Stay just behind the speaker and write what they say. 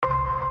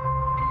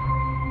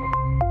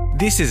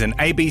This is an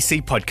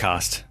ABC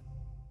podcast.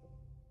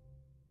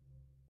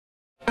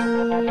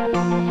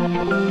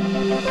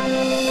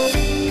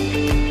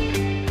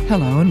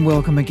 Hello and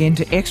welcome again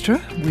to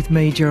Extra with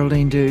me,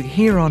 Geraldine Doogue,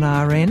 here on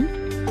RN.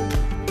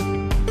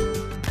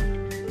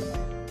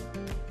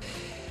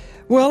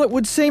 Well, it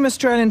would seem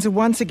Australians are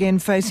once again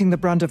facing the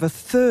brunt of a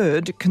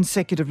third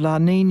consecutive La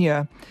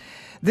Niña.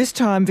 This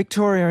time,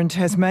 Victoria and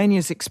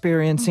Tasmania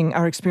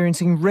are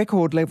experiencing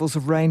record levels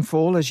of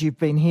rainfall, as you've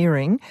been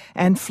hearing,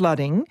 and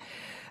flooding,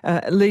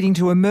 leading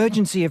to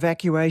emergency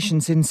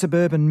evacuations in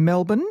suburban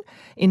Melbourne,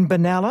 in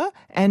Benalla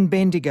and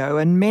Bendigo,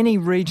 and many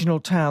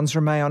regional towns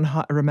remain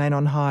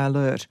on high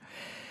alert.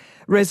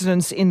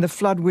 Residents in the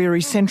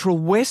flood-weary central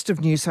west of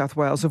New South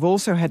Wales have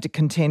also had to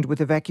contend with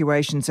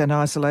evacuations and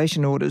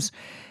isolation orders.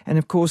 And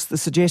of course, the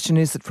suggestion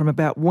is that from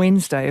about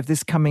Wednesday of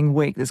this coming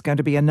week, there's going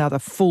to be another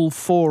full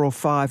 4 or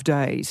 5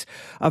 days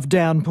of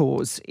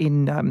downpours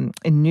in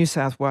New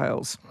South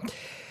Wales.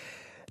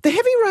 The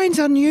heavy rain's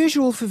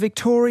unusual for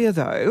Victoria,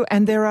 though,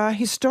 and there are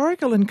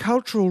historical and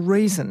cultural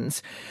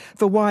reasons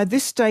for why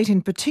this state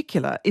in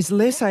particular is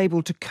less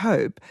able to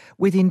cope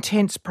with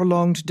intense,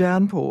 prolonged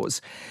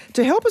downpours.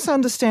 To help us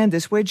understand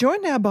this, we're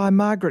joined now by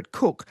Margaret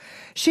Cook.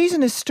 She's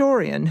an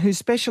historian who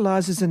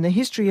specialises in the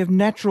history of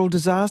natural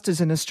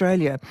disasters in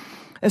Australia,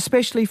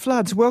 especially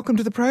floods. Welcome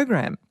to the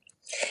program.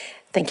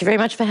 Thank you very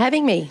much for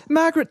having me.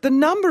 Margaret, the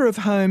number of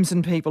homes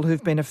and people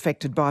who've been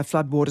affected by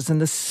floodwaters and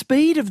the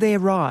speed of their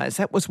rise,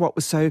 that was what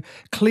was so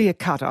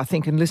clear-cut, I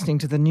think, in listening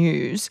to the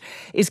news,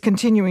 is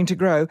continuing to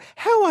grow.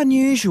 How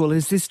unusual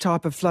is this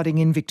type of flooding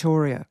in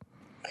Victoria?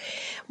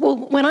 Well,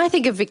 when I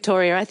think of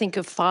Victoria, I think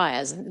of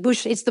fires.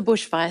 It's the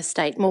bushfire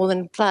state more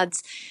than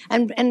floods.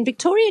 And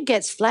Victoria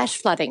gets flash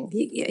flooding.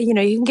 You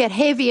can get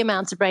heavy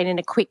amounts of rain in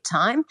a quick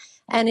time,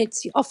 and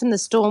it's often the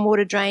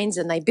stormwater drains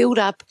and they build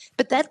up,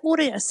 but that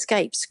water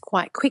escapes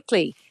quite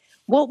quickly.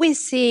 What we're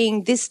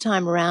seeing this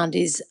time around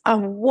is a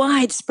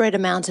widespread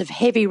amount of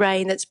heavy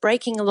rain that's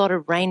breaking a lot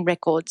of rain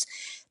records.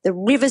 The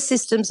river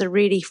systems are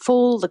really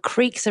full, the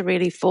creeks are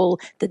really full,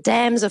 the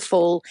dams are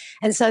full,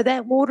 and so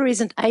that water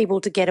isn't able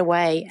to get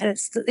away. And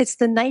it's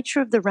the nature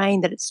of the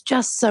rain that it's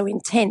just so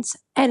intense.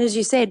 And as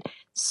you said,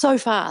 so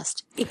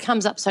fast. It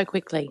comes up so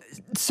quickly.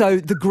 So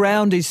the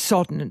ground is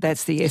sodden,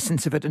 that's the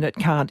essence of it, and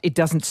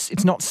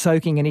it's not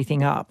soaking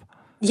anything up.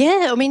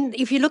 Yeah, I mean,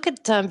 if you look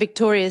at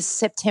Victoria's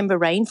September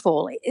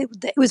rainfall,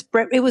 it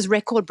was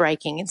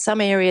record-breaking. In some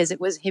areas,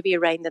 it was heavier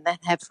rain than that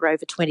have for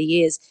over 20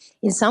 years.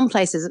 In some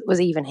places, it was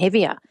even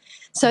heavier.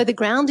 So the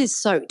ground is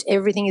soaked.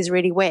 Everything is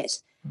really wet.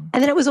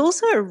 And then it was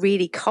also a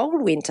really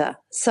cold winter.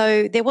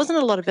 So there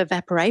wasn't a lot of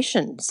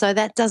evaporation. So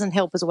that doesn't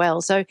help as well.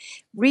 So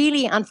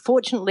really,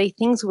 unfortunately,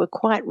 things were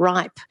quite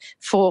ripe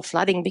for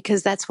flooding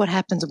because that's what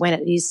happens when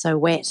it is so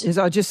wet. As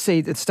I just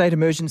see that State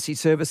Emergency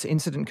Service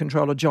Incident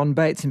Controller John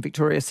Bates in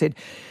Victoria said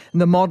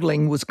the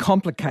modelling was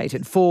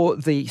complicated for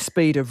the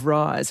speed of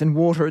rise and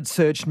water had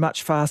surged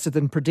much faster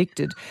than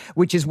predicted,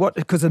 which is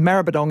because the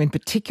Maribyrnong in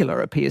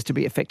particular appears to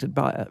be affected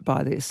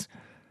by this.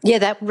 Yeah,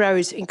 that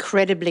rose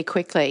incredibly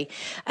quickly.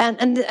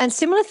 And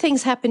similar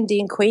things happened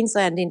in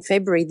Queensland in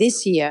February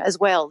this year as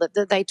well,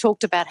 that they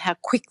talked about how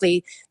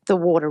quickly the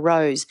water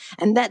rose.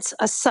 And that's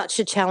such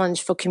a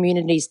challenge for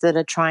communities that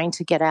are trying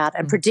to get out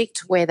and predict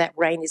where that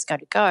rain is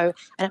going to go.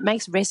 And it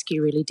makes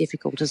rescue really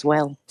difficult as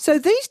well. So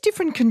these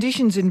different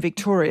conditions in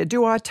Victoria,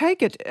 do I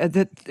take it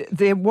that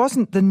there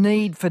wasn't the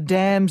need for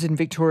dams in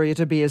Victoria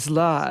to be as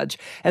large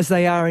as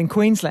they are in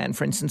Queensland,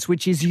 for instance,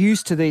 which is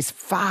used to these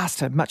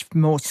faster, much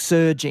more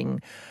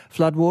surging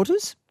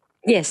floodwaters?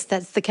 Yes,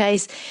 that's the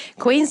case.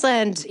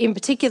 Queensland, in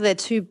particular,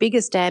 two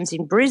biggest dams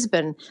in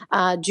Brisbane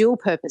are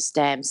dual-purpose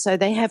dams. So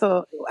they have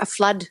a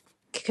flood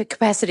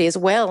capacity as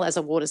well as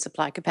a water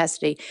supply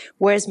capacity,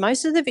 whereas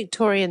most of the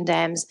Victorian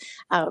dams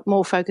are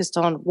more focused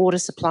on water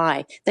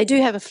supply. They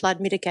do have a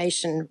flood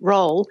mitigation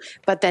role,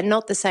 but they're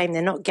not the same.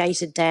 They're not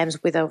gated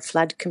dams with a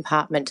flood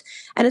compartment.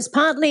 And it's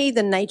partly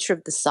the nature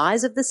of the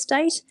size of the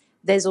state.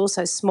 There's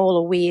also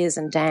smaller weirs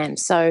and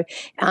dams. So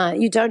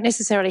you don't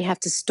necessarily have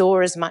to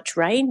store as much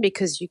rain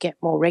because you get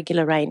more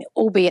regular rain,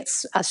 albeit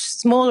a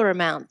smaller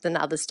amount than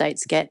other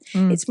states get.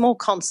 It's more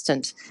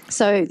constant.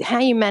 So how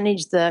you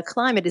manage the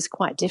climate is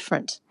quite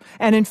different.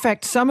 And in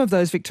fact, some of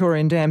those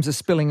Victorian dams are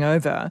spilling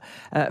over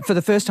for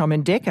the first time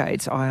in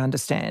decades, I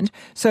understand.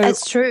 So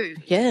that's true,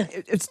 yeah.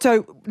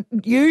 So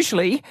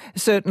usually,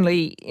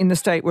 certainly in the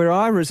state where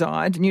I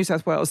reside, New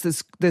South Wales,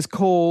 there's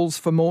calls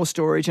for more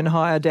storage and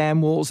higher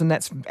dam walls, and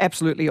that's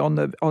absolutely on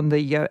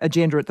the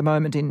agenda at the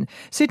moment in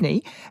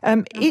Sydney.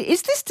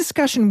 Is this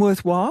discussion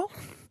worthwhile?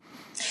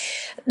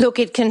 Look,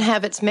 it can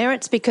have its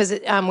merits because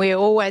we're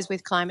always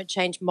with climate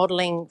change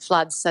modelling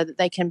floods so that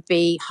they can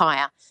be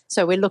higher.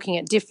 So we're looking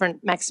at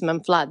different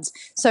maximum floods.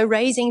 So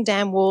raising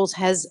dam walls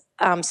has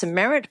some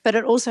merit, but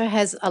it also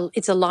has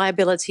it's a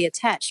liability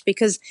attached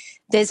because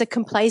there's a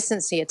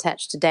complacency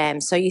attached to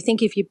dams. So you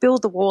think if you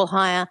build the wall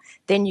higher,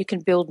 then you can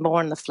build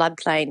more in the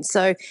floodplain.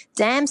 So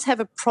dams have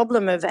a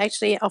problem of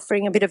actually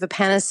offering a bit of a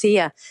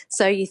panacea.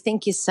 So you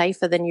think you're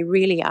safer than you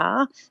really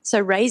are. So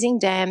raising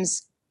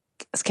dams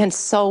can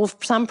solve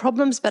some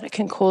problems, but it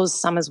can cause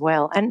some as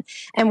well. And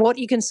what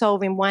you can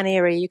solve in one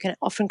area, you can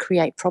often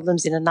create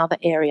problems in another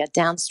area,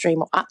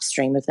 downstream or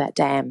upstream of that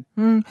dam.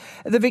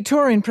 The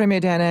Victorian Premier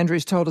Dan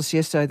Andrews told us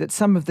yesterday that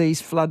some of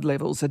these flood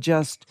levels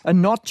are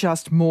not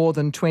just more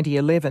than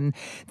 2011,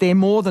 they're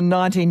more than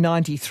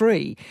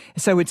 1993.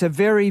 So it's a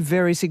very,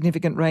 very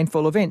significant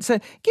rainfall event. So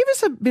give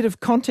us a bit of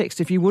context,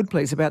 if you would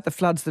please, about the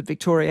floods that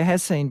Victoria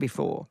has seen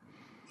before.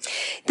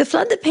 The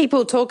flood that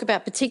people talk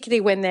about,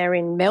 particularly when they're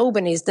in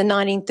Melbourne, is the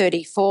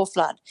 1934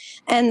 flood.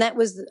 And that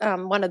was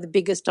one of the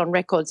biggest on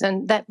records.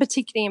 And that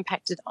particularly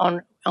impacted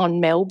on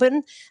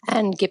Melbourne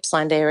and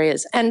Gippsland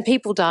areas. And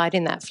people died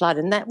in that flood.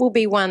 And that will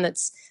be one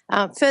that's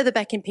further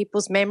back in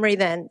people's memory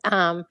than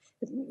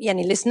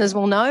any listeners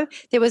will know.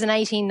 There was an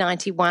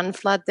 1891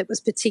 flood that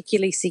was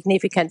particularly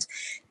significant.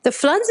 The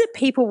floods that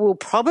people will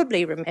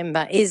probably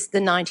remember is the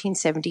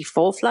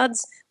 1974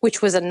 floods,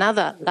 which was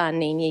another La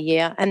Nina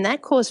year, and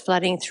that caused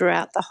flooding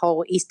throughout the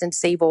whole eastern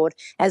seaboard,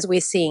 as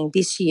we're seeing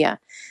this year.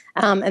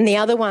 And the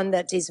other one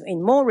that is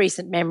in more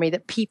recent memory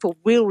that people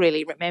will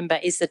really remember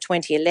is the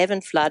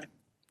 2011 flood.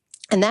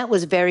 And that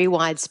was very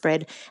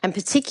widespread, and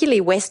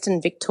particularly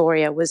Western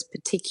Victoria was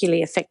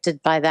particularly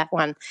affected by that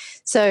one.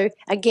 So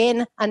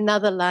again,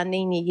 another La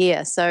Nina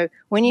year. So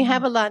when you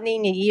have a La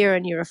Nina year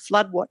and you're a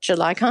flood watcher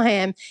like I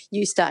am,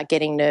 you start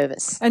getting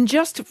nervous. And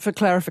just for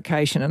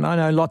clarification, and I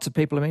know lots of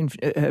people have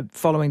been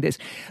following this,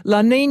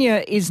 La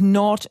Nina is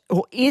not,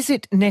 or is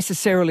it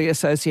necessarily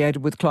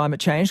associated with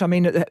climate change? I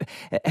mean,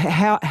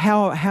 how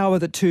are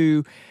the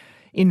two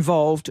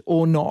involved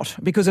or not?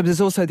 Because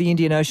there's also the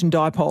Indian Ocean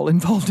dipole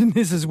involved in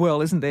this as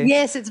well, isn't there?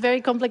 Yes, it's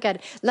very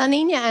complicated. La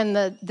Nina and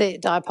the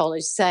dipole,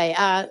 as you say,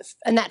 are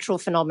a natural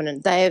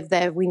phenomenon.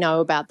 We know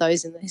about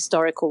those in the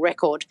historical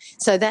record.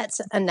 So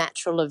that's a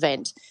natural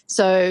event.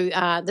 So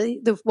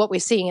what we're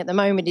seeing at the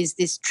moment is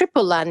this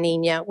triple La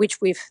Nina, which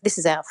this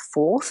is our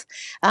fourth.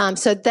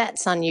 So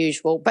that's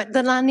unusual. But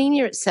the La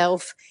Nina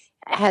itself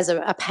has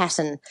a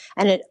pattern,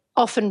 and it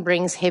often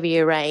brings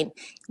heavier rain.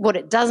 What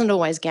it doesn't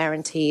always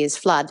guarantee is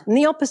flood. And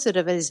the opposite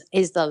of it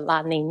is the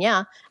La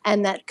Nina,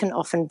 and that can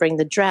often bring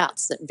the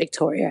droughts that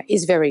Victoria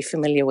is very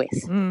familiar with.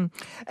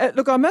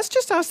 Look, I must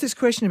just ask this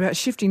question about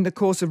shifting the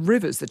course of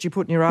rivers that you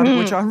put in your article,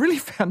 which I really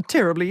found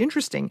terribly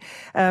interesting.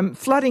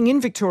 Flooding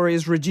in Victoria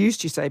is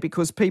reduced, you say,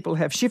 because people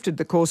have shifted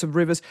the course of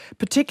rivers,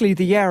 particularly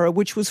the Yarra,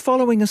 which was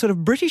following a sort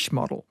of British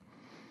model.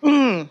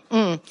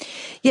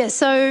 Yeah,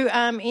 so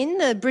in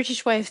the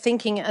British way of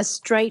thinking, a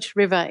straight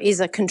river is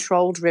a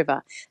controlled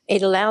river.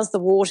 It allows the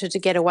water to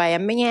get away. A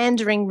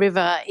meandering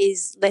river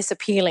is less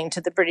appealing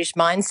to the British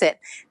mindset.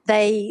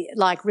 They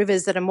like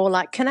rivers that are more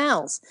like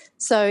canals.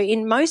 So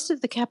in most of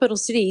the capital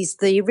cities,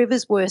 the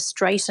rivers were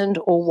straightened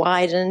or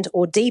widened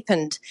or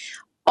deepened.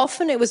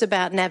 Often it was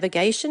about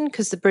navigation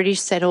because the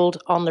British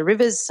settled on the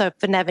rivers, so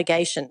for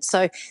navigation.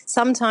 So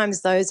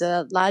sometimes those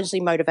are largely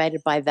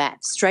motivated by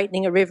that.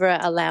 Straightening a river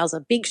allows a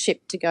big ship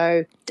to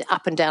go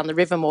up and down the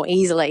river more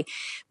easily.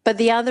 But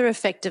the other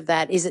effect of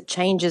that is it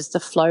changes the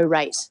flow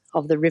rate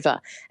of the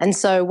river. And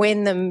so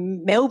when the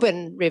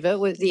Melbourne River,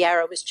 with the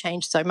Yarra, was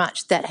changed so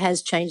much, that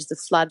has changed the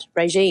flood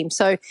regime.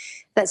 So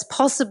that's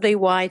possibly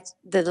why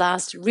the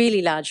last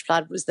really large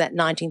flood was that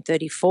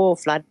 1934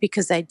 flood,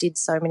 because they did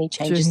so many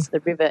changes to the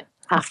river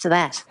after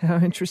that. How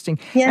interesting.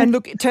 Yeah. And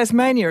look,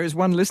 Tasmania, as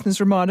one listener's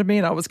reminded me,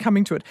 and I was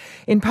coming to it,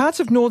 in parts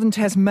of northern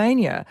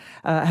Tasmania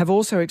have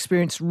also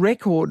experienced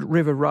record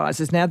river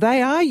rises. Now,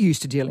 they are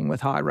used to dealing with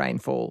high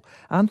rainfall,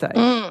 aren't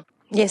they?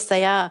 Yes,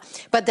 they are.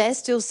 But they're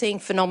still seeing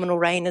phenomenal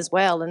rain as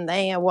well, and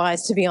they are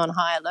wise to be on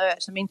high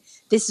alert. I mean,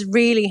 this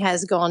really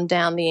has gone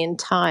down the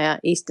entire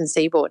eastern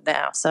seaboard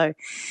now. So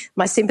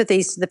my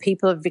sympathies to the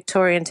people of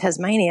Victoria and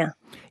Tasmania.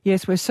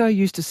 Yes, we're so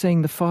used to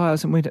seeing the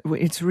fires, and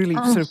it's really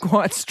sort of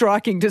quite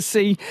striking to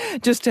see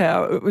just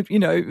how,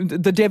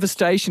 the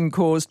devastation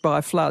caused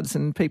by floods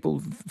and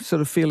people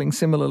sort of feeling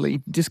similarly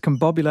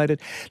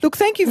discombobulated. Look,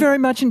 thank you very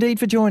much indeed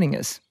for joining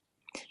us.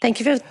 Thank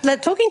you for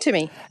talking to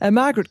me.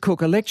 Margaret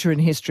Cook, a lecturer in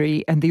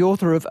history and the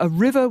author of A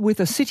River with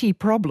a City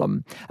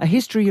Problem, A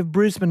History of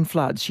Brisbane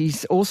Floods.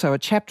 She's also a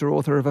chapter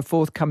author of a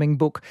forthcoming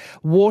book,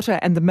 Water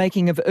and the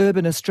Making of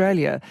Urban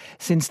Australia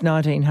Since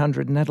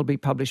 1900, and that'll be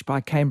published by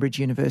Cambridge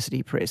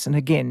University Press. And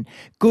again,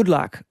 good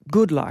luck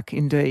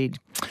indeed.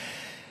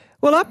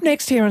 Well, up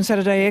next here on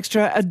Saturday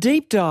Extra, a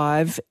deep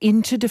dive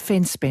into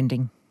defence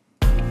spending.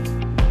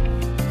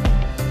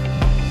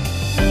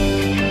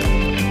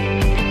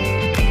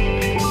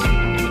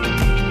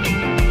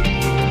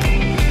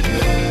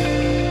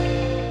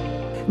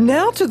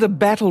 Now to the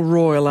battle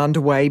royal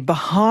underway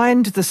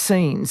behind the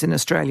scenes in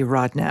Australia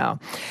right now,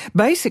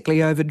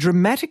 basically over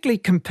dramatically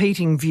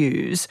competing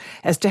views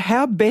as to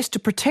how best to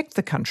protect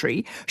the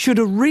country should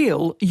a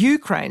real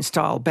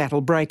Ukraine-style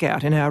battle break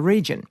out in our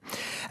region.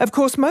 Of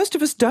course, most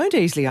of us don't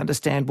easily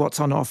understand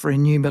what's on offer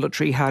in new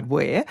military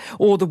hardware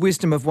or the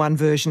wisdom of one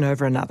version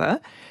over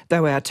another,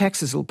 though our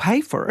taxes will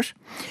pay for it.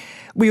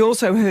 We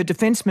also heard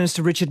Defence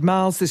Minister Richard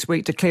Marles this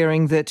week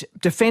declaring that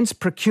defence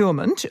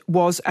procurement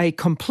was a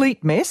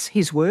complete mess,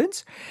 his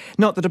words,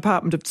 not the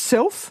department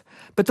itself,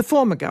 but the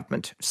former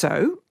government.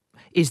 So,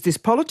 Is this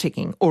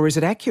politicking or is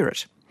it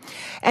accurate?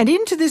 And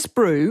into this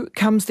brew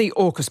comes the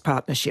AUKUS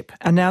partnership,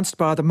 announced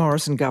by the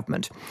Morrison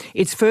government.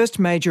 Its first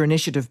major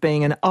initiative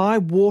being an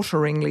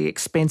eye-wateringly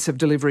expensive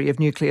delivery of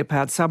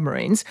nuclear-powered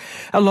submarines,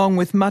 along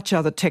with much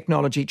other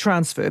technology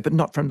transfer, but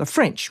not from the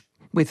French,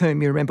 with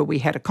whom, you remember, we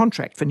had a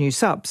contract for new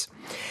subs.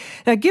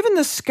 Now, given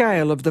the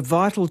scale of the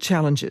vital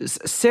challenges,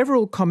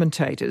 several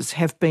commentators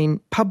have been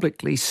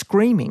publicly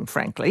screaming,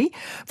 frankly,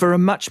 for a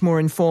much more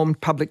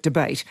informed public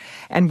debate,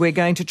 and we're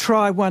going to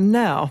try one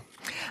now.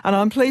 And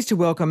I'm pleased to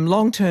welcome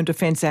long-term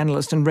defence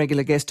analyst and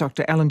regular guest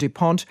Dr Alan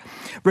Dupont,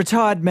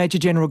 retired Major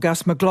General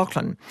Gus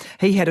McLachlan.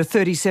 He had a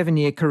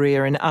 37-year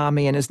career in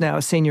Army and is now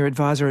a senior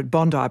advisor at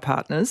Bondi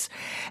Partners,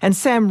 and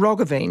Sam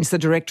Roggeveen, the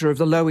director of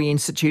the Lowy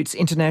Institute's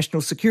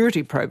International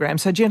Security Program.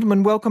 So,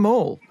 gentlemen, welcome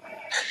all.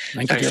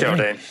 Thanks,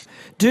 Geraldine.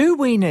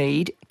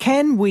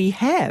 Can we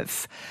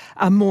have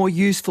a more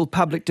useful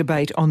public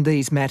debate on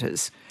these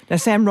matters? Now,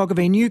 Sam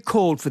Roggeveen, you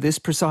called for this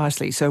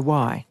precisely, so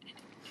why?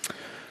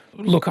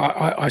 Look,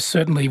 I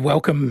certainly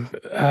welcome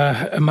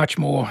a much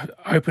more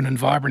open and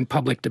vibrant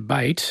public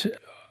debate.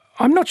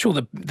 I'm not sure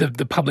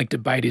the public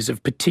debate is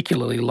of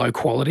particularly low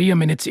quality. I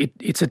mean, it's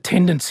a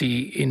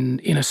tendency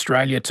in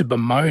Australia to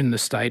bemoan the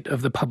state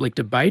of the public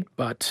debate,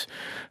 but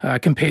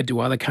compared to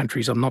other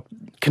countries, I'm not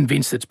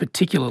convinced it's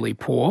particularly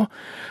poor.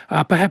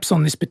 Perhaps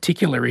on this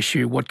particular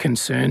issue, what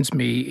concerns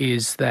me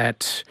is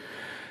that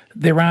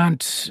there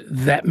aren't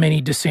that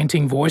many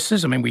dissenting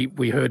voices. I mean,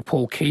 we heard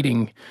Paul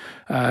Keating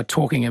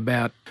talking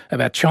about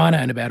China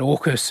and about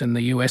AUKUS and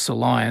the US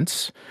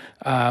alliance,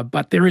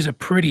 but there is a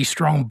pretty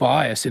strong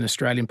bias in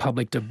Australian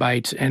public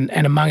debate and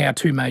among our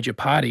two major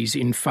parties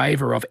in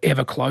favour of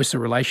ever closer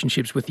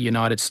relationships with the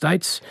United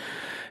States.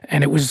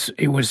 And it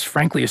was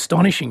frankly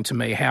astonishing to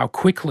me how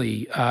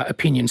quickly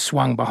opinion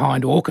swung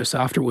behind AUKUS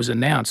after it was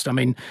announced. I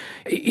mean,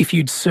 if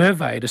you'd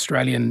surveyed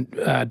Australian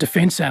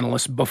defence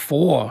analysts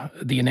before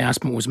the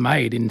announcement was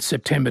made in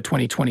September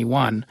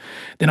 2021,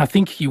 then I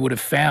think you would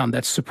have found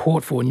that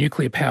support for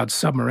nuclear-powered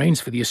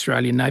submarines for the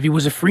Australian Navy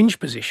was a fringe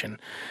position.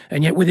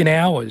 And yet within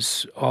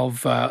hours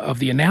of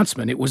the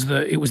announcement, it was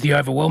the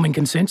overwhelming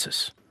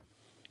consensus.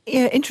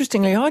 Yeah,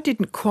 interestingly, I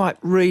didn't quite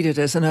read it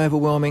as an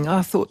overwhelming.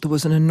 I thought there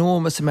was an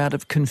enormous amount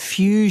of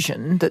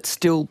confusion that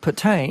still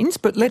pertains.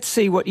 But let's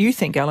see what you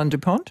think, Alan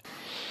Dupont.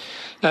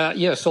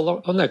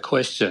 So on that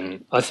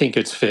question, I think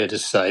it's fair to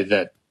say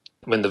that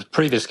when the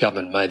previous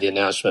government made the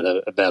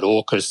announcement about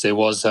AUKUS, there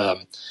was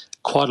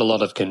quite a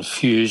lot of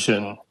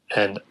confusion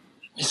and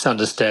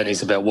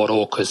misunderstandings about what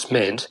AUKUS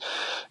meant.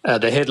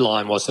 The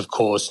headline was, of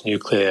course,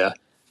 nuclear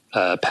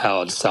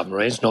powered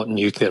submarines, not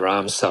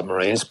nuclear-armed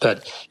submarines,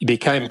 but it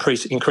became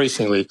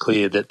increasingly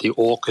clear that the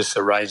AUKUS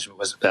arrangement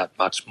was about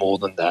much more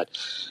than that.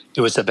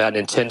 It was about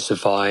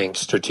intensifying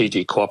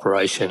strategic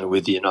cooperation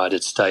with the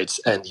United States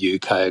and the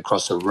UK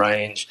across a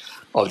range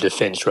of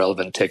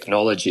defence-relevant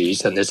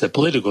technologies, and there's a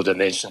political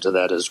dimension to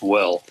that as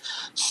well.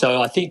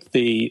 So I think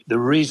the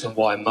reason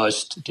why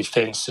most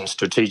defence and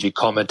strategic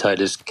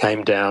commentators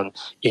came down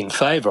in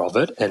favour of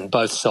it, and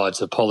both sides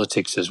of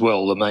politics as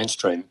well, the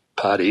mainstream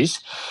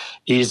parties,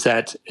 is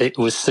that it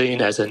was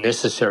seen as a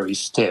necessary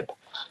step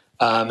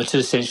to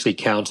essentially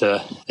counter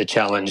the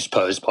challenge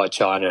posed by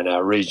China in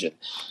our region.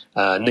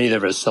 Neither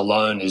of us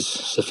alone is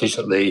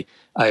sufficiently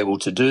able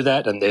to do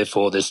that, and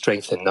therefore there's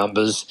strength in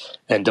numbers,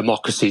 and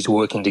democracies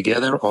working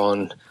together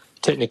on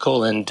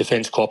technical and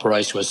defence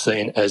cooperation was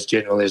seen as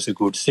generally as a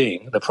good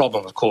thing. The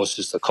problem, of course,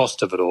 is the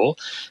cost of it all,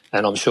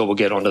 and I'm sure we'll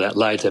get onto that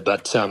later,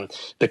 but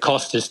the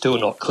cost is still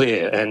not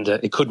clear, and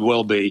it could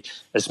well be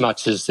as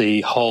much as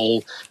the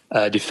whole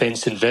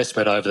defence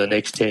investment over the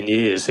next 10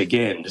 years,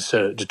 again,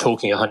 so to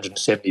talking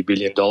 $170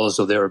 billion or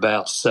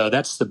thereabouts. So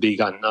that's the big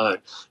unknown,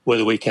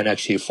 whether we can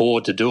actually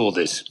afford to do all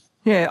this.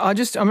 Yeah,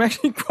 I'm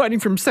actually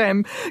quoting from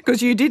Sam,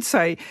 because you did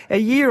say, a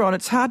year on,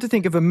 it's hard to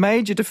think of a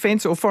major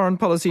defence or foreign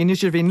policy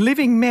initiative in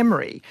living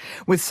memory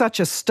with such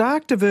a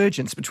stark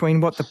divergence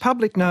between what the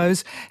public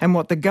knows and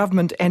what the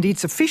government and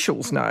its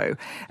officials know.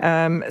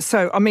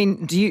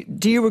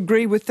 Do you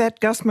agree with that,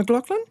 Gus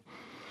McLachlan?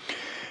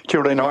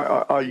 Geraldine,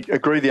 I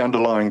agree the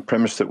underlying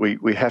premise that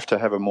we have to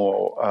have a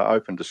more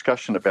open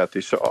discussion about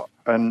this.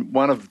 And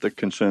one of the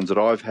concerns that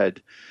I've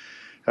had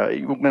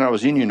when I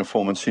was in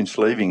uniform and since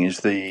leaving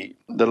is the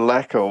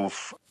lack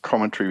of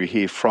commentary we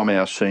hear from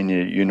our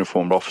senior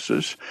uniformed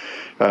officers.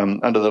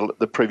 Under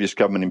the previous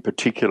government in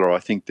particular, I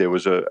think there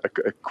was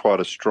quite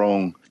a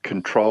strong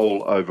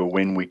control over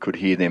when we could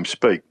hear them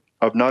speak.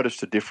 I've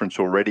noticed a difference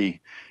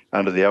already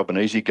under the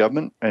Albanese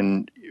government,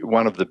 and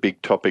one of the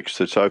big topics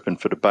that's open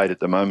for debate at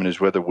the moment is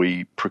whether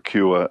we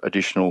procure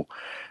additional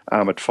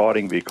armoured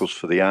fighting vehicles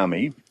for the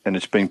Army, and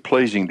it's been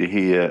pleasing to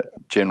hear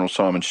General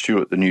Simon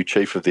Stewart, the new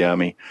Chief of the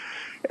Army,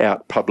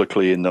 out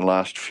publicly in the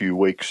last few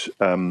weeks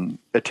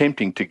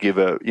attempting to give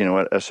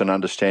us an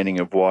understanding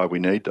of why we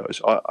need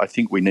those. I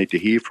think we need to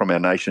hear from our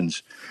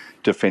nation's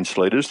defence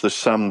leaders. The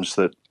sums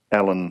that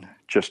Alan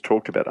just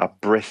talked about are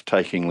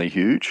breathtakingly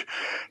huge.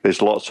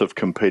 There's lots of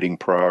competing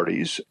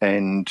priorities,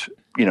 and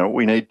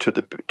we need to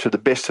the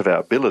best of our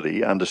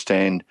ability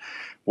understand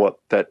what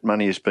that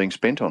money is being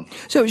spent on.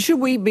 So should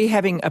we be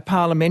having a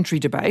parliamentary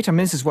debate? I mean,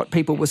 this is what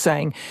people were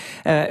saying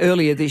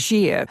earlier this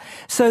year,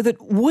 so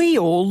that we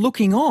all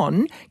looking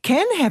on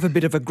can have a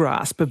bit of a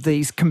grasp of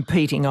these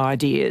competing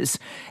ideas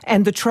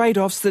and the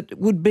trade-offs that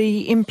would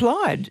be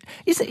implied.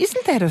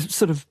 Isn't that a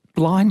sort of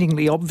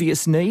blindingly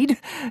obvious need,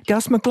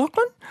 Gus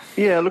McLachlan?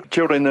 Yeah, look,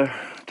 Geraldine,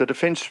 the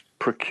Defence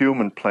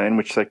Procurement Plan,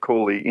 which they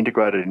call the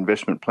Integrated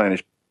Investment Plan,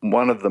 is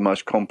one of the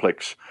most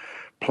complex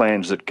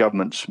plans that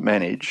governments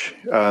manage.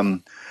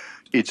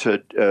 It's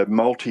a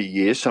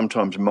multi-year,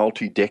 sometimes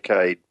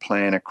multi-decade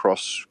plan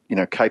across,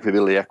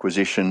 capability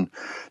acquisition,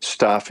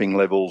 staffing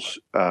levels,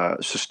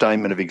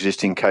 sustainment of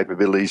existing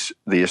capabilities.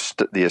 The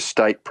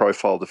estate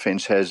profile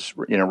defence has,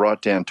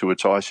 right down to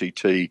its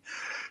ICT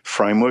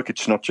framework.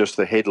 It's not just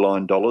the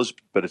headline dollars,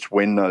 but it's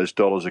when those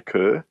dollars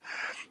occur.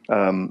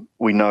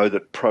 We know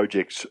that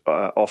projects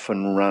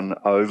often run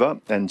over,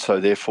 and so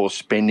therefore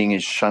spending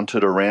is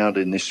shunted around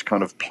in this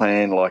kind of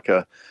plan like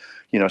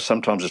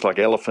sometimes it's like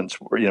elephants,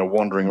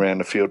 wandering around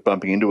the field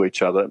bumping into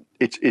each other.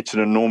 It's an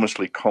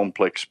enormously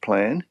complex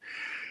plan,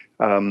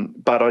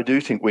 but I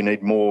do think we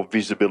need more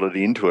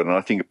visibility into it, and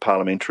I think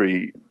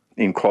parliamentary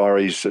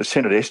inquiries,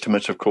 Senate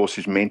estimates, of course,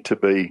 is meant to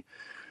be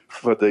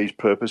for these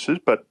purposes,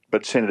 but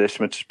Senate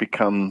estimates has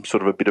become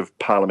sort of a bit of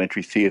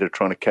parliamentary theatre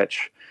trying to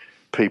catch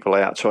people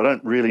out. So I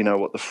don't really know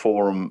what the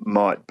forum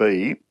might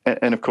be.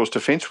 And of course,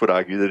 Defence would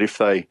argue that if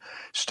they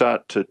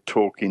start to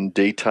talk in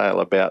detail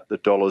about the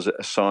dollars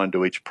assigned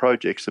to each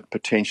project, that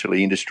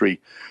potentially industry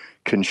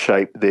can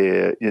shape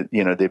their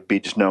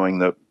bids knowing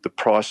the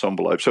price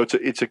envelope. So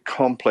it's a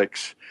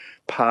complex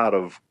part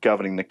of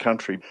governing the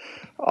country.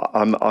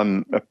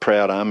 I'm a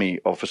proud Army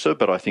officer,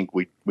 but I think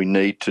we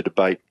need to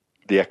debate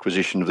the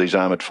acquisition of these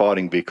armoured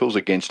fighting vehicles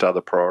against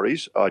other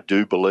priorities. I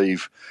do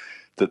believe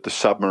that the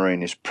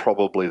submarine is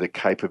probably the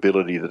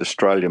capability that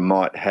Australia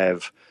might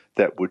have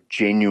that would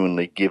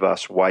genuinely give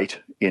us weight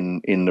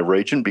in the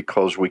region,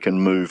 because we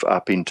can move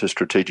up into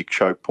strategic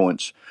choke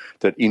points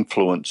that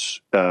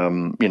influence,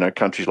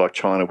 countries like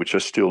China, which are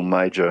still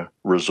major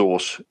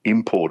resource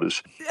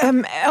importers.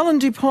 Alan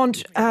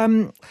Dupont,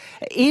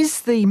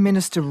 is the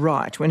minister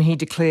right when he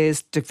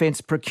declares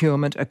defence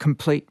procurement a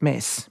complete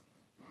mess?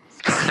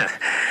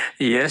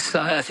 Yes,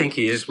 I think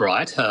he is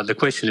right. The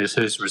question is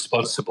who's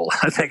responsible.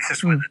 I think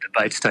that's where the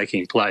debate's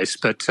taking place.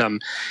 But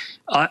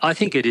I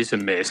think it is a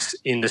mess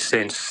in the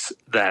sense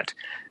that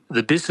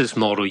the business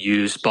model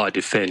used by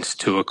Defence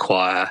to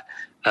acquire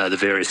the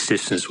various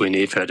systems we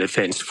need for our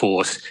Defence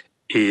Force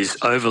is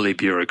overly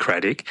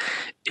bureaucratic.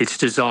 It's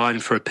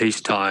designed for a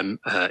peacetime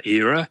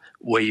era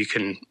where you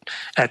can,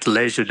 at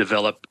leisure,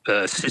 develop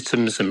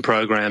systems and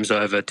programs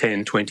over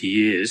 10, 20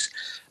 years.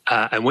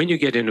 And when you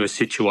get into a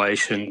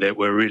situation that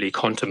we're really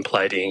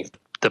contemplating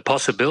the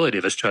possibility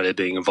of Australia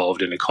being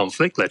involved in a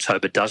conflict, let's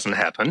hope it doesn't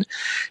happen,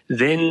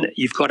 then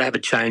you've got to have a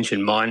change in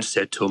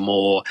mindset to a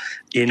more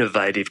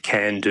innovative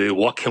can-do,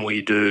 what can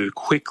we do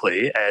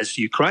quickly, as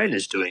Ukraine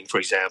is doing, for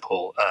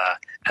example,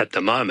 at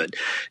the moment.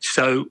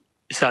 So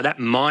that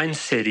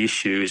mindset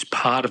issue is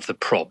part of the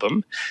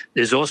problem.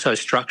 There's also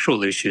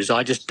structural issues.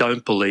 I just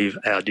don't believe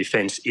our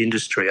defence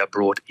industry are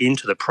brought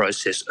into the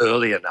process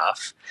early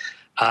enough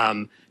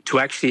to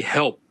actually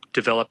help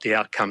develop the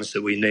outcomes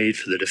that we need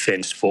for the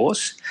Defence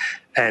Force.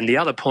 And the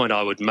other point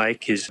I would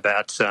make is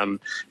about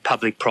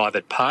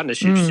public-private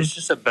partnerships. This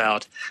is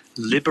about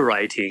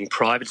liberating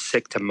private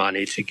sector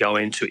money to go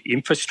into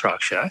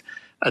infrastructure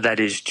that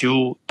is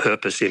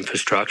dual-purpose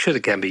infrastructure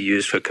that can be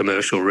used for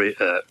commercial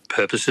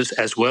purposes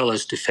as well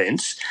as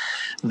defence.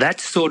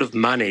 That sort of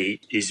money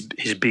is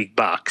big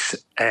bucks,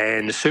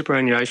 and the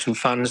superannuation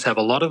funds have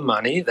a lot of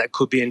money that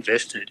could be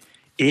invested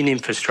in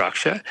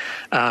infrastructure,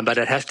 but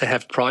it has to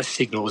have price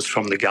signals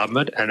from the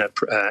government and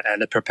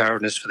a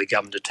preparedness for the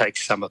government to take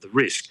some of the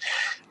risk.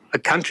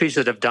 Countries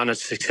that have done it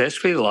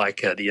successfully,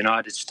 like the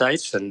United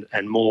States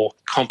and more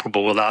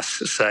comparable with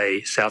us,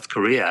 say South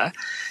Korea,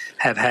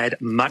 have had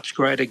much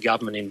greater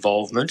government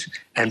involvement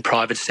and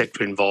private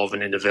sector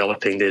involvement in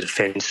developing their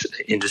defence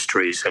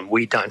industries. And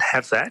we don't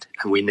have that,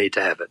 and we need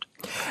to have it.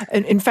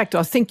 And in fact,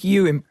 I think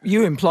you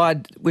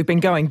implied we've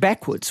been going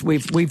backwards.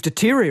 We've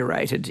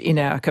deteriorated in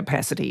our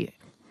capacity.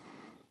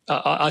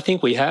 I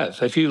think we have.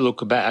 If you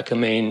look back,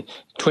 20,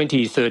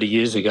 30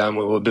 years ago when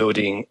we were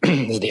building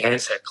the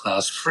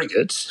Anzac-class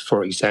frigates,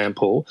 for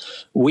example,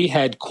 we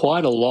had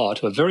quite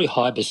a very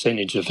high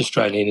percentage of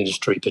Australian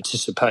industry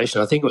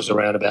participation. I think it was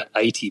around about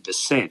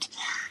 80%.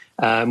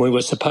 We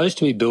were supposed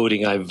to be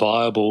building a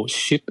viable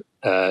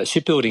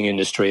shipbuilding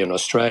industry in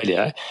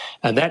Australia,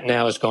 and that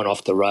now has gone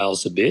off the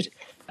rails a bit.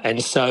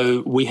 And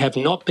so we have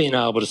not been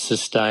able to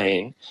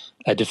sustain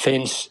a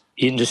defence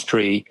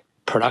industry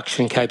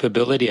production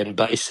capability and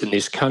base in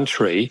this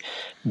country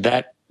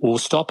that will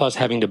stop us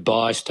having to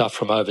buy stuff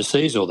from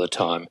overseas all the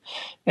time.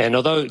 And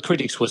although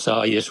critics will say,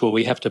 oh, yes, well,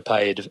 we have to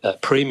pay a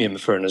premium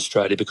for in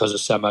Australia because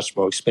it's so much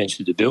more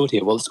expensive to build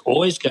here. Well, it's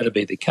always going to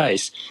be the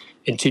case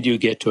until you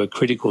get to a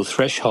critical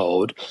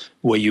threshold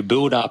where you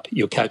build up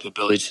your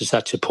capabilities to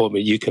such a point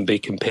where you can be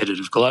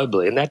competitive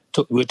globally. And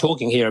we're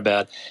talking here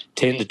about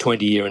 10 to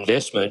 20-year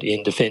investment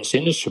in defence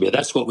industry. But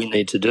that's what we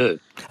need to do.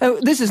 Oh,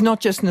 this is not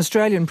just an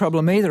Australian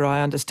problem either,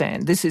 I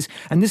understand. This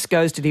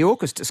goes to the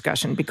AUKUS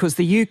discussion, because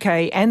the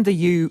UK and the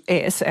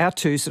US, our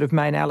two sort of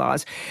main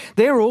allies,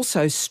 they're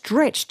also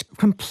stretched,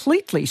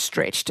 completely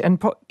stretched,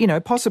 and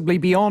possibly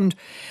beyond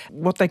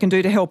what they can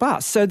do to help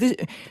us. So this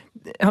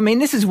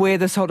is where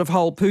the sort of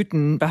whole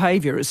Putin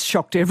behaviour has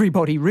shocked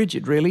everybody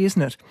rigid, really,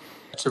 isn't it?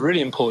 It's a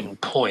really important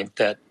point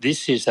that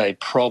this is a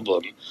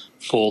problem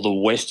for the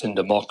Western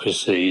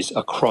democracies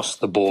across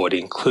the board,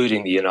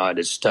 including the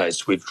United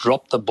States. We've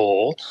dropped the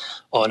ball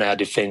on our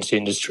defence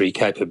industry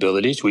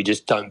capabilities. We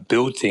just don't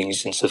build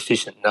things in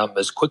sufficient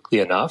numbers quickly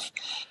enough,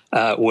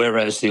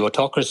 whereas the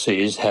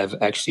autocracies have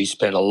actually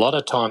spent a lot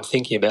of time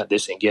thinking about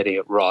this and getting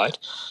it right.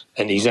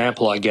 And the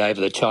example I gave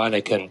that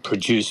China can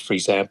produce, for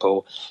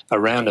example,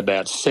 around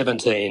about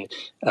 17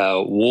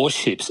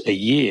 warships a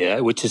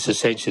year, which is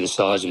essentially the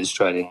size of the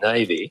Australian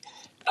Navy.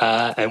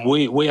 And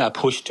we are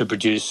pushed to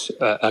produce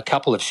a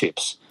couple of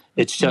ships.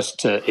 It's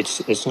just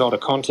it's not a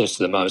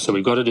contest at the moment. So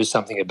we've got to do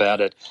something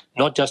about it,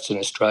 not just in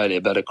Australia,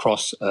 but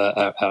across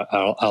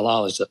our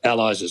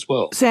allies as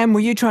well. Sam, were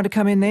you trying to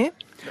come in there?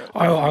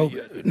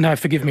 No,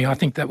 forgive me. I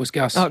think that was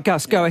Gus. Oh,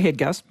 Gus, go ahead,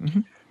 Gus.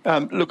 Mm-hmm.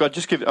 Look,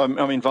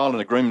 I'm in violent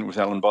agreement with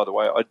Alan, by the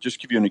way. I'd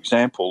just give you an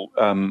example.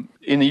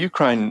 In the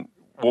Ukraine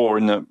war,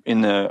 in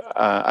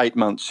the 8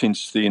 months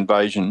since the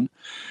invasion,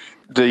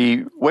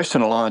 the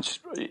Western Alliance,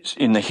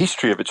 in the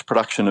history of its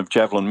production of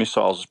Javelin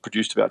missiles, has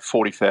produced about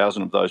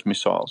 40,000 of those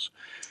missiles.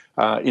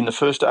 In the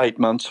first 8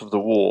 months of the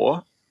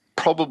war,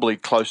 probably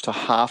close to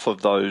half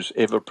of those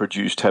ever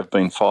produced have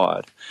been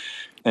fired.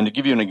 And to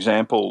give you an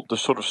example, the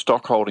sort of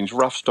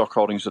rough stock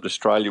holdings that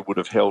Australia would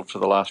have held for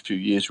the last few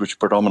years, which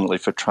predominantly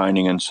for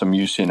training and some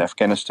use in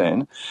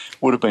Afghanistan,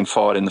 would have been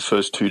fired in the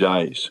first 2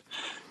 days.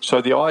 So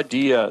the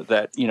idea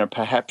that,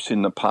 perhaps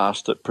in the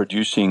past that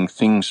producing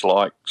things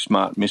like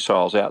smart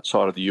missiles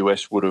outside of the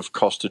US would have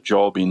cost a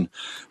job in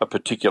a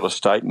particular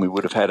state, and we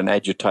would have had an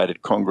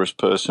agitated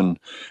congressperson,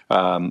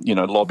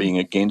 lobbying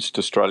against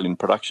Australian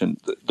production.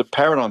 The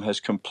paradigm has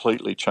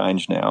completely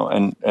changed now,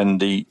 and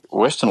the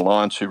Western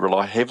Alliance, who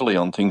rely heavily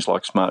on things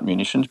like smart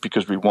munitions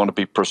because we want to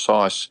be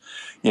precise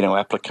in our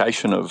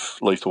application of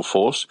lethal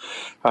force,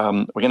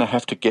 we're going to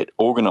have to get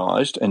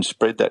organised and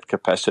spread that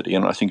capacity,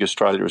 and I think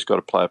Australia has got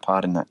to play a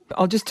part in that.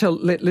 I'll just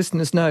let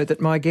listeners know that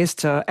my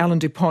guests are Alan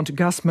DuPont,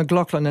 Gus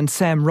McLaughlin and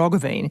Sam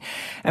Roggeveen,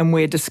 and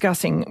we're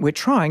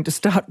trying to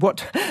start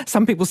what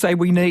some people say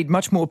we need,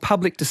 much more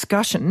public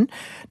discussion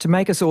to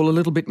make us all a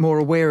little bit more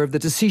aware of the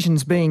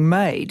decisions being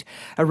made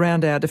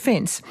around our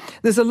defence.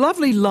 There's a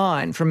lovely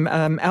line from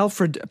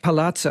Albert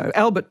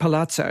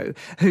Palazzo,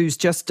 who's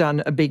just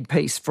done a big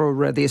piece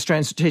for the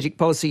Australian Strategic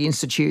Policy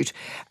Institute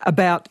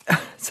about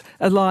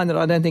a line that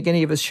I don't think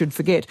any of us should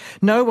forget.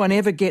 No one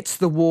ever gets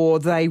the war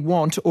they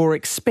want or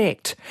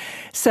expect.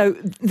 So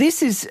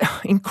this is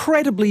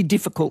incredibly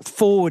difficult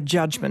forward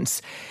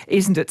judgments,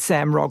 isn't it,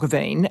 Sam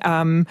Roggeveen?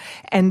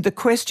 And the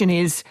question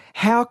is,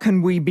 how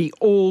can we be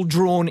all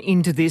drawn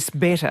into this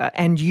better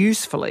and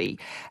usefully?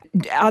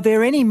 Are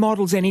there any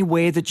models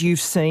anywhere that you've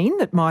seen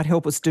that might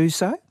help us do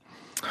so?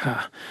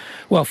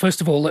 Well, first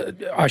of all,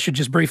 I should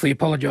just briefly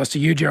apologise to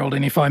you,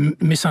 Geraldine, if I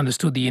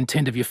misunderstood the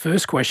intent of your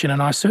first question,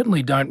 and I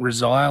certainly don't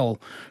resile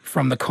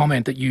from the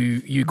comment that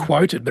you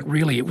quoted, but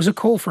really it was a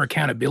call for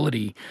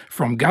accountability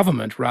from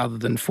government rather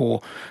than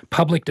for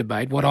public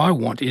debate. What I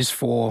want is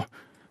for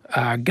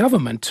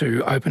government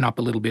to open up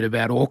a little bit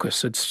about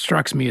AUKUS. It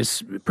strikes me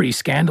as pretty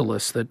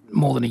scandalous that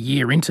more than a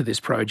year into this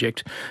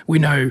project, we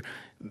know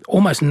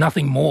almost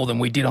nothing more than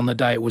we did on the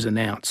day it was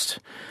announced.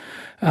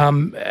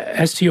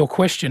 As to your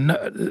question,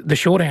 the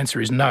short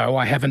answer is no,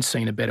 I haven't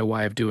seen a better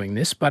way of doing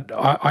this, but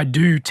I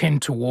do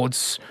tend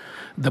towards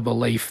the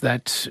belief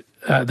that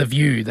the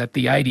view that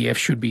the ADF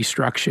should be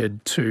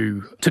structured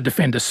to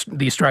defend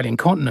the Australian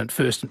continent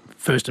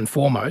first and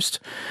foremost,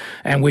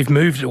 and we've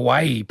moved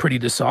away pretty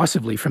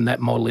decisively from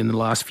that model in the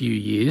last few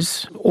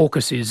years.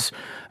 AUKUS is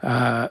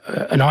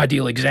an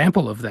ideal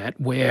example of that,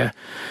 where,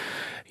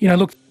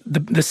 look,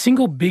 the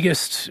single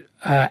biggest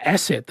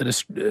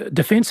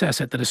defence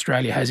asset that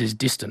Australia has is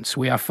distance.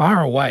 We are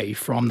far away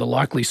from the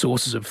likely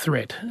sources of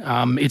threat.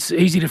 It's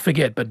easy to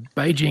forget, but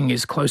Beijing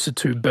is closer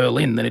to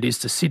Berlin than it is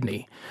to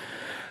Sydney.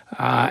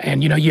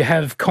 And, you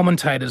have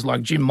commentators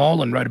like Jim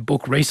Molan wrote a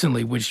book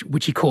recently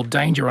which he called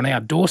Danger on Our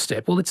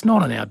Doorstep. Well, it's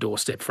not on our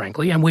doorstep,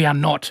 frankly, and we are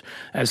not,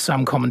 as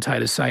some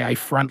commentators say, a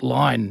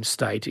frontline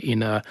state in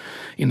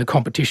the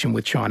competition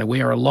with China.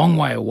 We are a long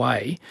way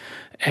away.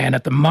 And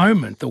at the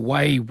moment, the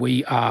way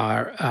we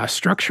are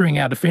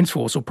structuring our defence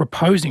force, or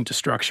proposing to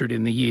structure it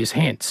in the years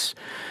hence,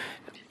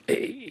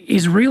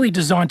 is really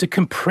designed to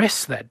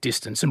compress that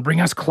distance and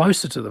bring us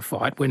closer to the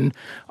fight, when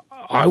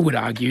I would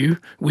argue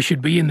we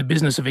should be in the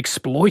business of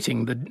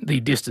exploiting the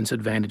distance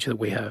advantage that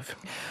we have.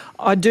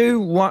 I do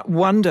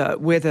wonder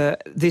whether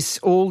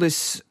all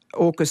this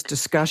AUKUS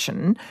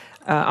discussion,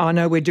 I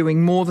know we're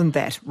doing more than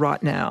that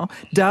right now,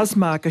 does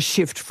mark a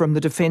shift from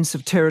the defence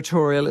of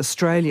territorial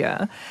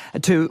Australia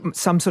to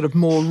some sort of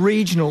more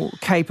regional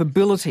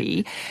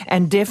capability,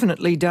 and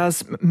definitely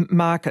does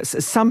mark us,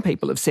 as some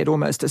people have said,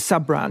 almost a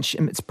sub-branch,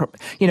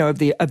 of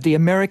the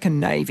American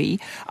Navy.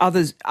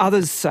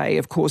 Others say,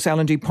 of course,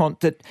 Alan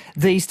Dupont, that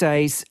these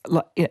days,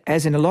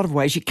 as in a lot of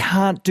ways, you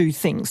can't do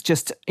things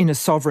just in a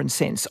sovereign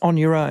sense on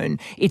your own.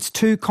 It's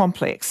too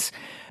complex.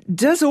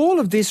 Does all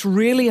of this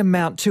really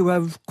amount to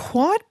a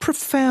quite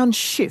profound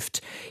shift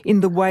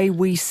in the way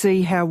we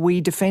see how we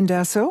defend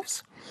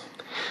ourselves?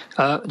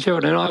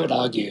 Geraldine, I would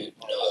argue,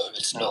 no,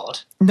 it's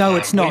not. No,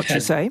 it's not, you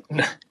say?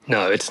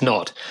 No, it's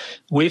not.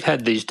 We've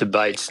had these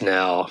debates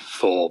now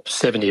for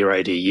 70 or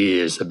 80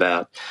 years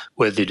about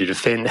whether to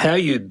defend, how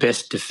you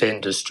best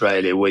defend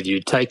Australia, whether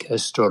you take a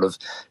sort of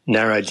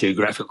narrow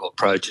geographical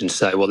approach and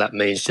say, well, that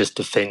means just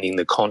defending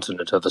the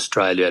continent of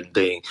Australia and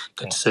being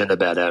concerned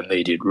about our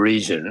immediate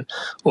region,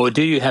 or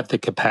do you have the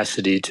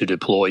capacity to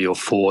deploy your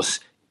force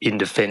in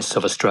defence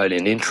of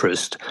Australian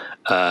interest,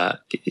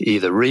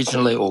 either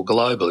regionally or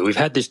globally? We've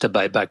had this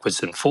debate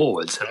backwards and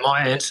forwards, and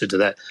my answer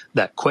to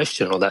that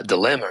question, or that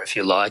dilemma, if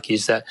you like,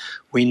 is that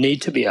we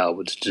need to be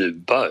able to do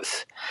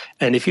both.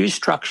 And if you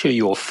structure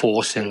your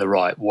force in the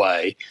right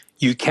way,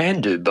 you can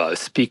do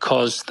both,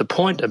 because the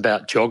point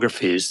about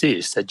geography is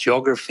this, that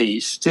geography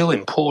is still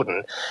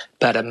important,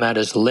 but it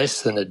matters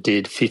less than it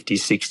did 50,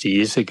 60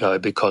 years ago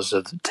because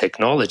of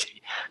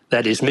technology.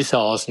 That is,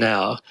 missiles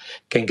now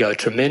can go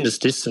tremendous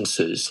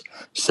distances.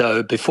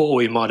 So before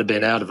we might have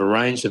been out of a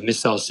range of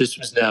missile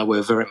systems, now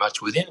we're very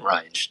much within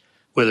range,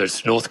 whether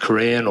it's North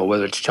Korean or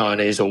whether it's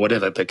Chinese or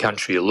whatever the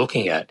country you're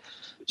looking at.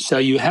 So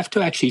you have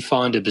to actually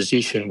find a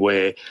position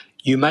where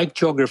you make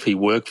geography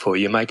work for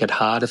you, make it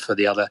harder for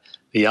the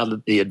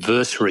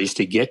adversaries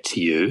to get to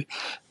you.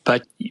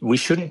 But we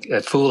shouldn't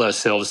fool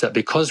ourselves that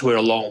because we're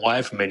a long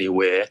way from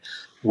anywhere,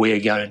 we're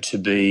going to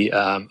be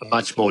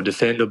much more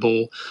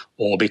defendable,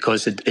 or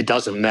because it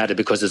doesn't matter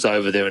because it's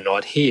over there and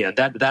not here.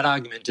 That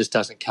argument just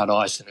doesn't cut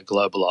ice in a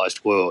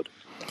globalised world.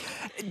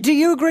 Do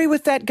you agree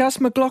with that, Gus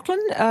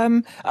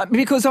McLaughlin?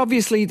 Because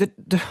obviously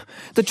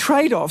the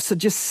trade-offs are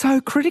just so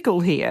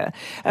critical here.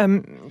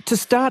 To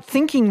start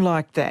thinking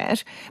like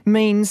that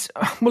means,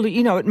 well,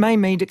 it may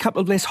mean a couple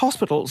of less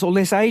hospitals or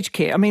less aged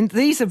care. I mean,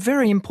 these are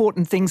very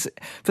important things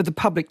for the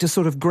public to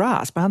sort of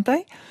grasp, aren't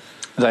they?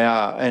 They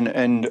are,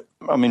 and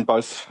I mean,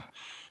 both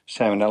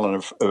Sam and Alan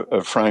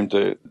have framed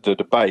the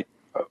debate.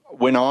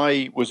 When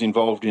I was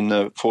involved in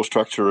the Force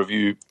Structure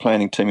Review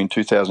planning team in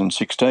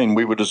 2016,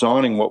 we were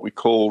designing what we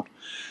called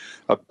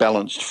a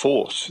balanced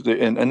force.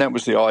 And that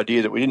was the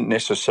idea that we didn't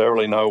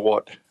necessarily know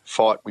what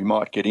fight we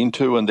might get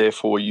into, and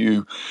therefore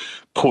you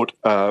put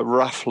a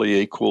roughly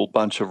equal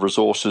bunch of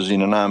resources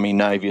in an Army,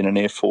 Navy and an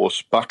Air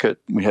Force bucket.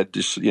 We had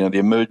this, the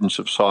emergence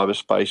of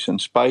cyberspace and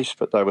space,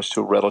 but they were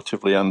still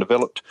relatively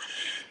undeveloped.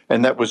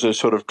 And that was a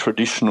sort of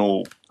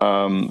traditional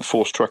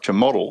force structure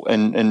model.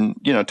 And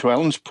to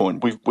Alan's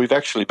point, we've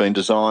actually been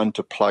designed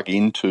to plug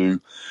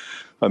into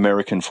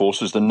American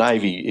forces. The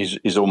Navy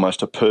is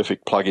almost a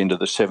perfect plug into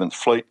the 7th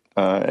Fleet,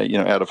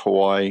 out of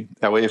Hawaii.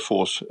 Our Air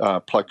Force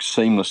plugs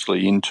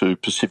seamlessly into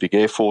Pacific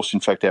Air Force. In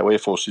fact, our Air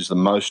Force is the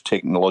most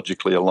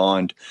technologically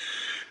aligned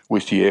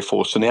with the Air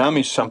Force. And the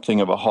Army is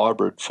something of a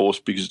hybrid force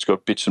because it's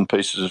got bits and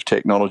pieces of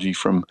technology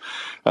from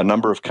a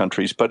number of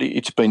countries, but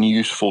it's been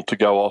useful to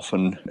go off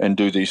and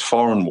do these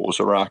foreign wars,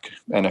 Iraq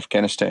and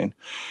Afghanistan.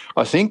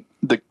 I think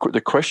the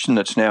question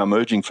that's now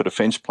emerging for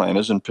defence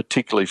planners, and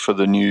particularly for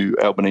the new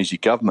Albanese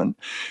government,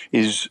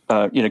 is,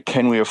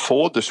 can we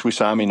afford the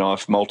Swiss Army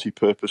knife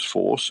multi-purpose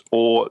force,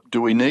 or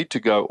do we need to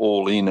go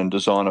all in and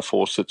design a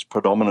force that's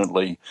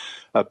predominantly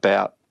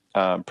about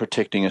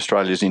protecting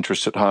Australia's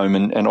interests at home?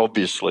 And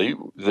obviously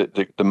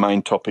the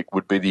main topic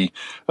would be the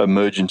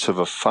emergence of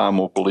a far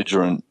more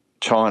belligerent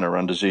China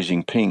under Xi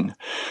Jinping.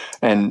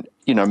 And,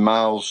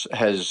 Miles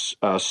has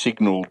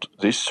signalled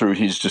this through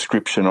his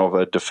description of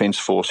a defence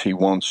force. He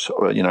wants,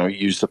 he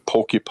used the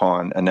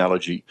porcupine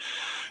analogy,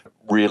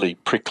 really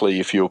prickly.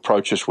 If you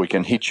approach us, we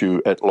can hit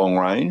you at long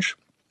range.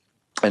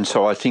 And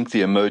so I think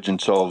the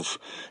emergence of,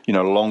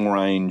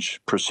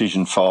 long-range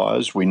precision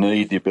fires, we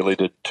need the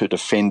ability to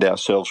defend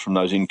ourselves from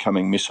those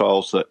incoming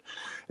missiles that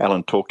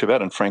Alan talked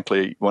about. And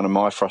frankly, one of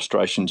my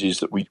frustrations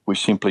is that we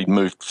simply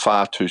moved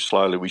far too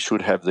slowly. We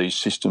should have these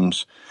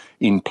systems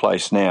in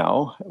place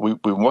now. We're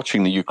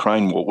watching the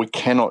Ukraine war. We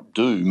cannot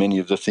do many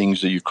of the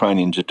things the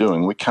Ukrainians are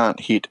doing. We can't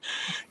hit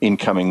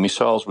incoming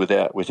missiles with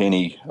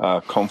any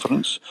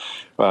confidence.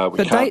 But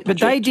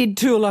they did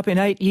tool up in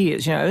 8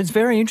 years. It's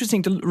very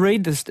interesting to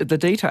read the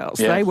details.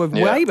 Yeah, they were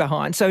way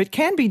behind, so it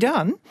can be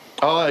done.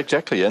 Oh,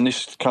 exactly. And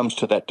this comes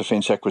to that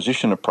defence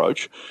acquisition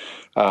approach.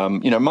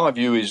 My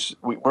view is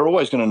we're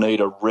always going to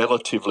need a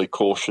relatively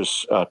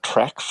cautious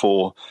track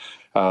for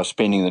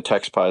spending the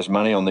taxpayers'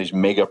 money on these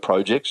mega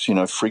projects,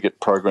 frigate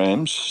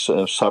programs,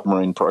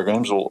 submarine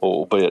programs,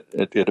 albeit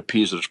it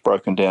appears that it's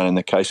broken down in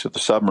the case of the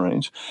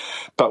submarines.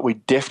 But we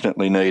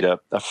definitely need a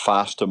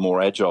faster,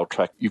 more agile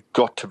track. You've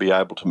got to be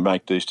able to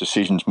make these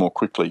decisions more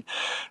quickly.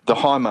 The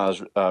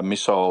HIMARS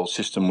missile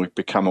system we've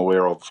become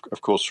aware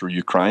of course, through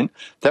Ukraine,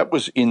 that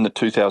was in the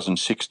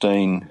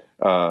 2016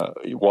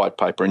 white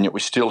paper, and yet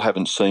we still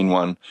haven't seen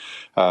one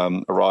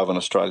arrive on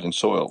Australian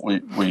soil.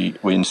 We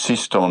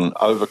insist on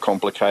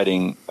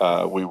overcomplicating.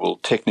 We will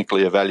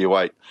technically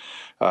evaluate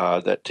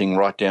that thing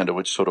right down to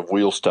its sort of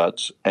wheel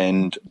studs.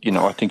 And,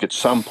 I think at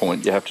some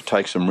point you have to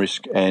take some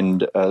risk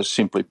and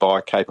simply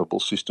buy capable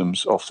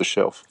systems off the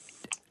shelf.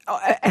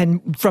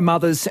 And from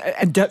others,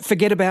 and don't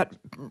forget about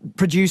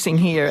producing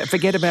here,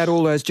 forget about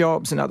all those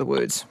jobs, in other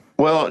words.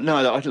 Well,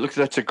 no, look,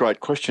 that's a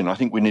great question. I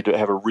think we need to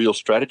have a real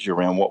strategy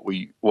around what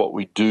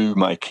we do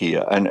make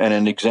here. And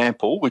an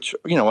example, which,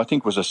 I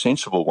think was a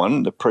sensible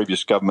one, the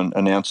previous government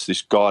announced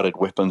this guided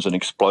weapons and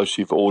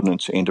explosive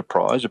ordnance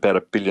enterprise, about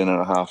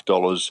 $1.5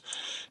 billion,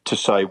 to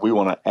say we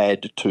want to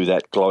add to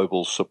that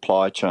global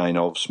supply chain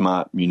of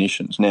smart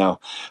munitions.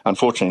 Now,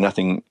 unfortunately,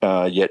 nothing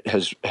yet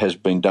has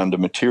been done to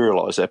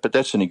materialise that, but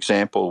that's an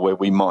example where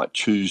we might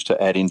choose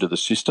to add into the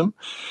system.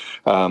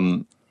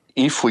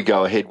 If we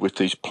go ahead with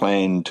these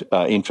planned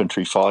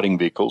infantry fighting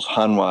vehicles,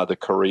 Hanwha, the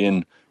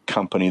Korean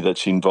company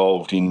that's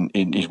involved in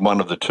is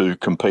one of the two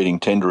competing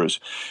tenderers,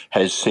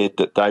 has said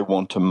that they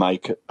want to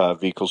make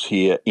vehicles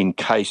here in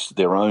case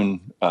their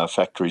own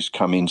factories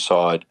come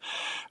inside,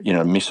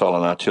 missile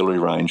and artillery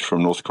range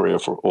from North Korea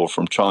or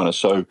from China.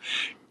 So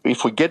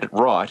if we get it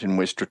right and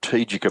we're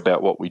strategic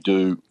about what we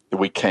do,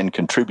 we can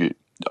contribute.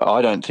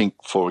 I don't think,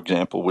 for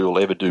example, we will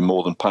ever do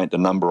more than paint the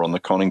number on the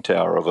conning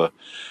tower of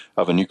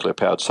a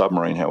nuclear-powered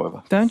submarine,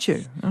 however. Don't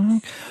you? Mm-hmm.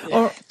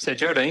 Yeah. So,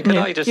 Geraldine, can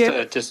I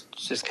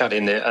just cut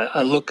in there?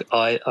 Look,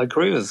 I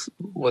agree with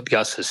what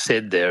Gus has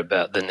said there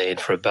about the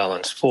need for a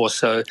balanced force.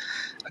 So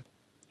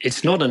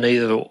it's not an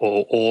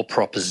either-or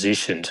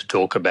proposition to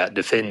talk about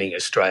defending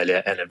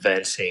Australia and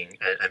advancing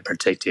and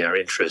protecting our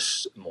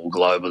interests more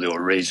globally or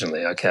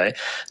regionally, okay?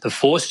 The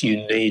force you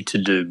need to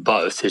do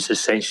both is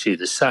essentially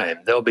the same.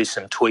 There'll be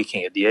some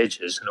tweaking at the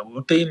edges, and it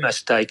would be a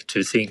mistake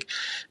to think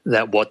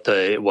that what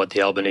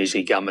the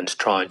Albanese government's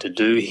trying to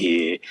do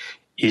here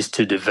is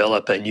to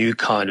develop a new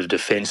kind of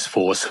defence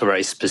force for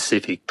a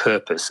specific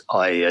purpose,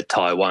 i.e. a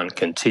Taiwan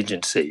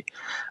contingency.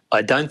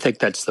 I don't think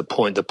that's the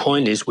point. The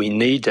point is we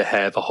need to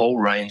have a whole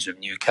range of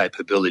new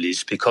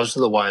capabilities because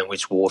of the way in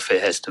which warfare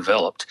has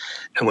developed,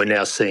 and we're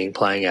now seeing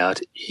playing out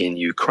in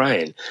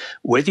Ukraine.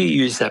 Whether you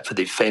use that for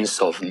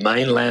defence of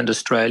mainland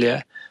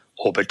Australia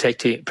or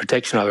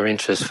protection of our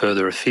interests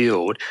further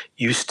afield,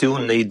 you still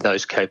need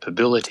those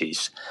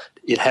capabilities.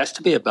 It has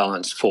to be a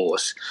balanced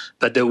force,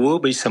 but there will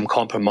be some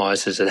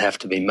compromises that have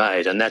to be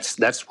made, and that's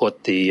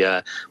what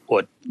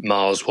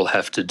Miles will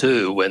have to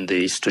do when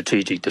the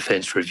Strategic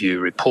Defence Review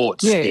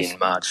reports in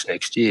March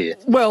next year.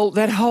 Well,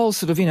 that whole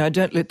sort of,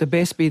 don't let the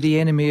best be the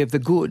enemy of the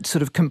good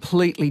sort of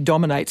completely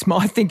dominates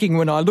my thinking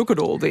when I look at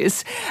all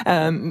this.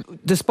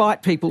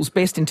 Despite people's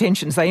best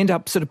intentions, they end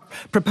up sort of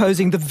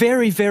proposing the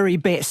very, very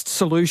best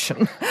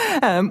solution,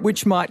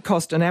 which might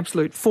cost an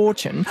absolute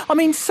fortune. I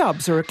mean,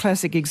 subs are a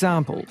classic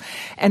example.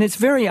 And it's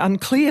very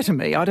unclear to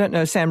me, I don't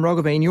know, Sam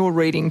Roggeveen, you're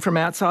reading from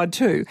outside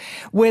too,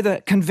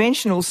 whether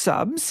conventional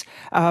subs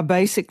are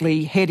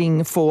basically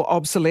heading for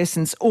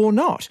obsolescence or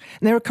not.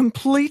 And there are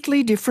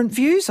completely different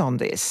views on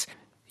this.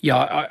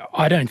 Yeah,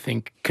 I don't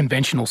think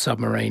conventional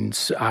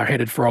submarines are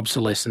headed for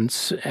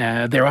obsolescence.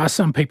 There are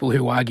some people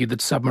who argue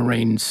that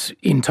submarines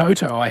in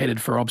toto are headed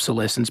for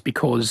obsolescence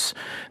because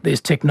there's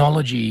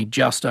technology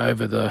just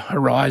over the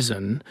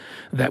horizon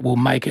that will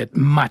make it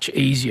much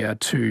easier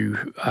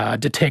to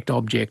detect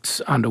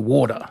objects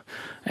underwater.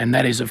 And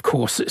that is, of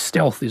course,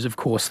 stealth is, of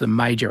course, the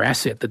major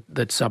asset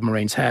that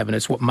submarines have, and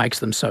it's what makes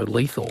them so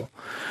lethal.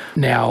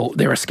 Now,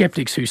 there are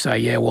skeptics who say,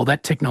 yeah, well,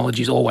 that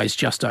technology is always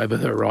just over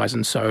the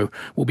horizon, so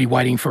we'll be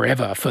waiting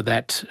forever for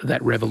that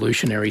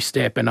revolutionary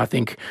step. And I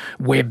think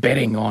we're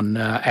betting on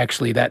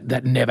actually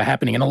that never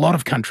happening. And a lot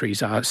of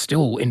countries are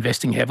still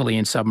investing heavily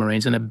in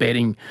submarines and are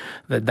betting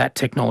that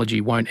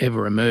technology won't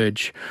ever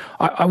emerge.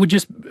 I would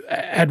just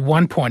add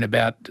one point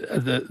about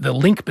the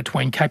link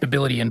between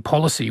capability and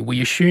policy.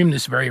 We assume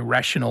this very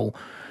rational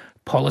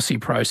policy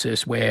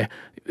process where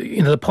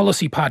the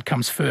policy part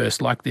comes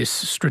first, like this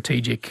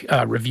strategic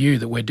review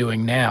that we're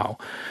doing now.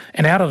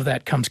 And out of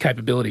that comes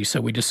capability.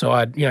 So we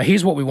decide,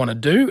 here's what we want to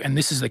do, and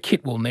this is the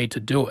kit we'll need to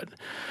do it.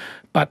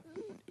 But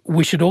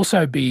we should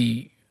also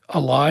be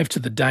alive to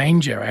the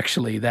danger,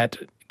 actually, that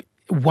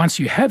once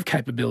you have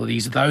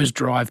capabilities, those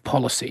drive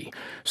policy.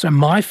 So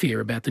my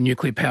fear about the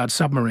nuclear-powered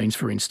submarines,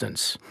 for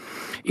instance,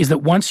 is that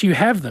once you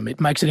have them,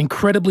 it makes it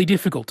incredibly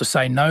difficult to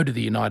say no to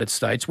the United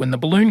States when the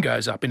balloon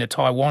goes up in a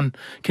Taiwan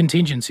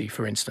contingency,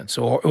 for instance,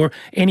 or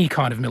any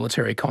kind of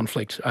military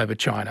conflict over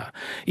China.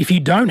 If you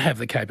don't have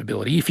the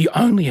capability, if you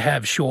only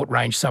have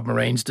short-range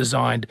submarines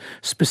designed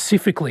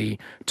specifically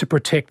to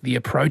protect the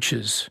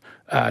approaches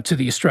to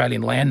the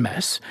Australian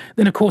landmass,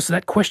 then of course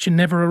that question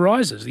never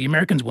arises. The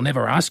Americans will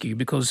never ask you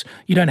because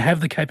you don't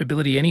have the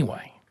capability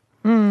anyway.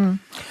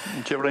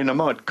 Geraldine, I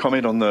might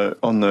comment on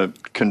the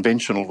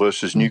conventional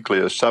versus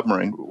nuclear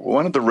submarine.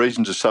 One of the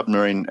reasons a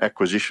submarine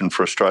acquisition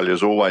for Australia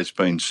has always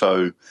been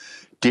so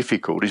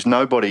difficult is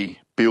nobody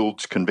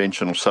builds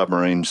conventional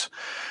submarines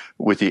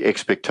with the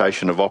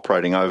expectation of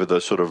operating over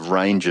the sort of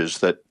ranges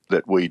that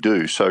we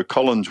do. So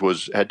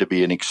Collins had to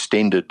be an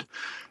extended,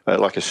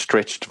 like a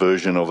stretched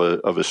version of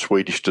a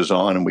Swedish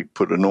design, and we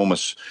put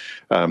enormous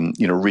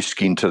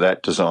risk into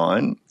that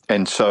design.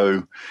 And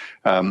so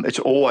it's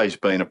always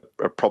been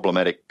a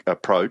problematic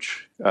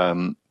approach.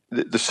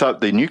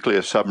 The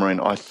nuclear submarine,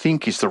 I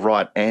think, is the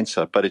right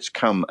answer, but it's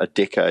come a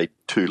decade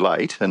too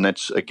late, and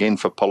that's, again,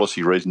 for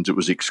policy reasons, it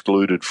was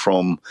excluded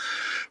from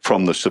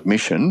the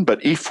submission.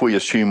 But if we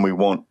assume we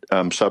want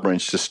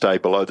submarines to stay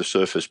below the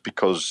surface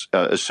because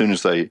as soon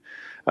as they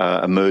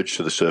emerge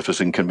to the surface,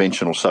 and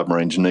conventional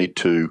submarines need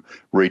to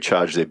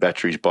recharge their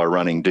batteries by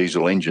running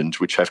diesel engines,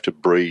 which have to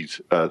breathe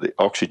the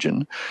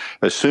oxygen.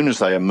 As soon as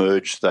they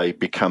emerge, they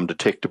become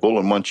detectable,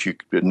 and once you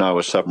know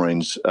a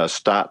submarine's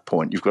start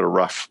point, you've got a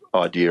rough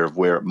idea of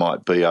where it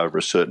might be over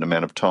a certain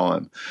amount of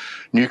time.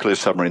 Nuclear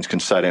submarines can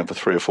stay down for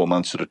 3 or 4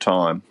 months at a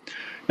time.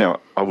 Now,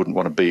 I wouldn't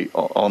want to be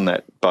on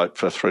that boat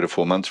for 3 to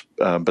 4 months,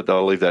 but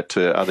I'll leave that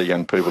to other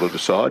young people to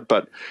decide.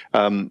 But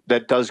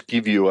that does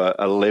give you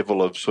a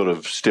level of sort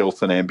of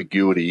stealth and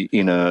ambiguity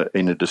in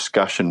a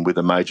discussion with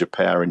a major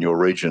power in your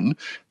region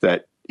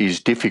that is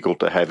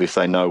difficult to have if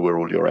they know where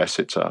all your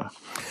assets are.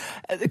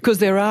 Because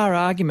there are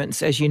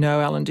arguments, as you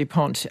know, Alan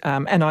Dupont,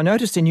 and I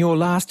noticed in your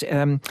last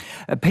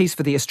piece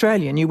for The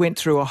Australian, you went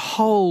through a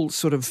whole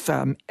sort of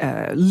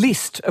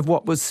list of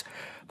what was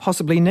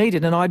possibly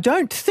needed. And I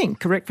don't think,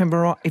 correct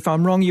me if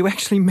I'm wrong, you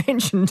actually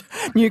mentioned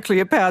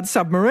nuclear-powered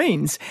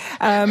submarines,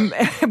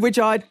 which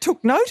I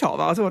took note of.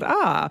 I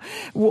thought,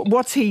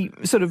 what's he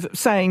sort of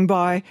saying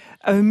by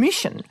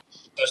omission?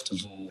 First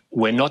of all,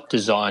 we're not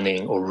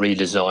designing or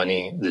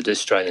redesigning the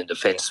Australian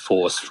Defence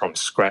Force from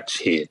scratch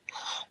here.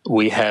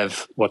 We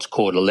have what's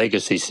called a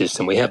legacy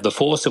system. We have the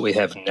force that we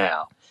have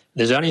now.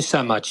 There's only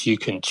so much you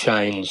can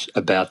change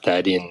about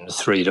that in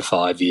 3 to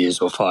 5 years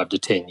or 5 to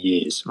 10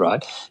 years,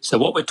 right? So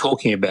what we're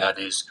talking about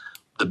is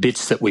the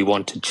bits that we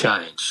want to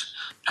change.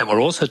 And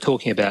we're also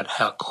talking about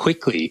how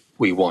quickly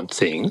we want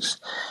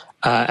things.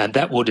 And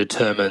that will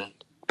determine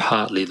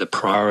partly the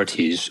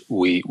priorities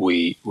we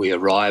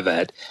arrive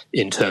at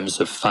in terms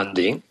of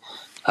funding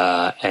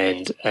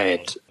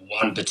and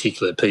one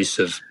particular piece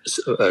of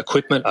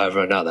equipment over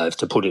another,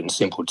 to put it in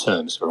simple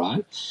terms,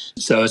 right?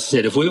 So as I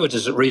said, if we were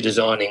just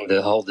redesigning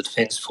the whole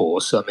Defence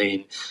Force, I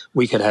mean,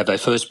 we could have a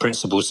first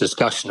principles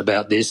discussion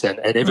about this and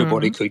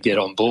everybody could get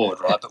on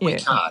board, right? But we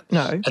can't.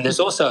 No. And there's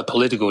also a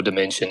political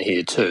dimension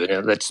here too.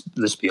 Now,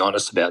 let's be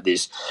honest about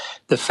this.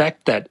 The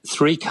fact that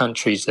 3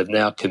 countries have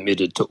now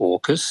committed to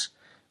AUKUS,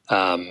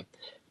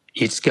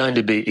 it's going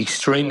to be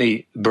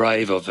extremely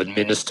brave of a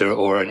minister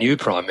or a new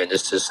prime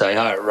minister to say,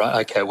 oh,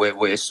 right, okay,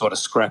 we're sort of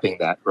scrapping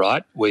that,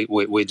 right?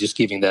 We're just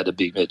giving that a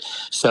big bit.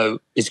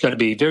 So it's going to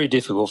be very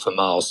difficult for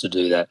Miles to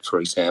do that, for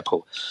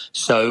example.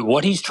 So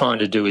what he's trying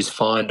to do is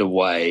find a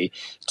way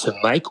to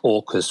make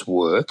AUKUS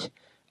work,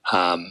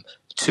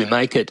 to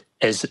make it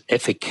as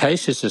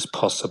efficacious as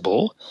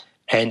possible,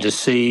 and to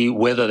see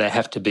whether there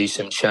have to be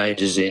some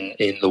changes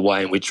in the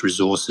way in which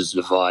resources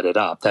are divided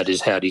up. That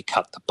is, how do you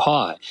cut the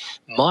pie?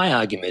 My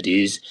argument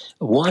is,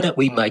 why don't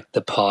we make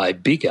the pie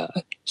bigger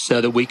so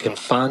that we can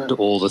fund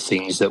all the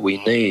things that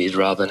we need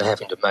rather than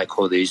having to make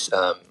all these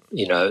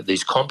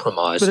these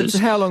compromises. But it's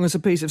how long is a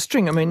piece of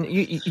string? I mean,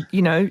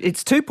 you know,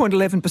 it's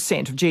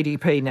 2.11% of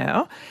GDP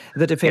now,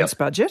 the defence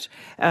budget.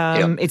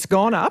 It's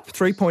gone up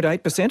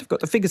 3.8%. I've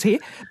got the figures here.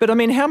 But, I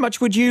mean, how much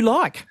would you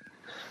like?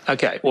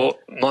 Okay, well,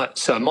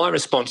 my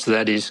response to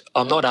that is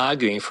I'm not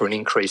arguing for an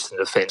increase in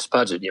the defence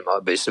budget, you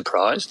might be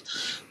surprised.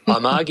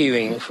 I'm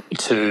arguing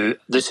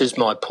this is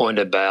my point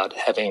about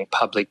having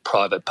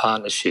public-private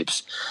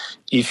partnerships.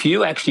 If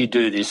you actually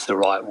do this the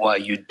right way,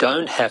 you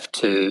don't have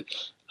to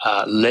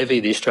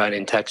levy the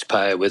Australian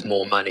taxpayer with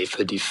more money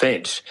for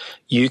defence.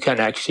 You can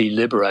actually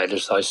liberate,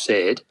 as I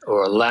said,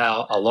 or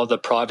allow a lot of the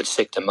private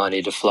sector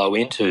money to flow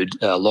into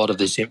a lot of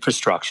this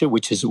infrastructure,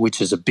 which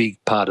is a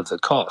big part of the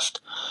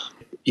cost,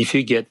 if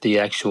you get the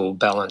actual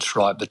balance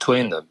right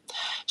between them.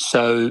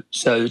 So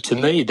to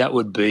me, that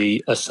would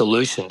be a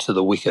solution to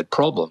the wicked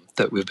problem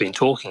that we've been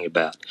talking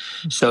about.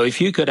 So if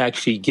you could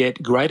actually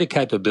get greater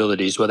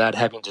capabilities without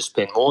having to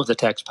spend more of the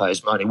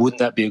taxpayers' money, wouldn't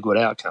that be a good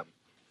outcome?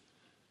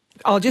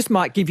 I'll just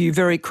might give you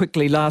very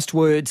quickly last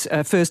words.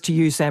 First to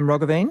you, Sam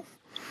Roggeveen.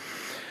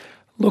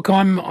 Look,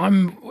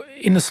 I'm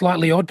in a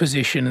slightly odd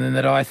position in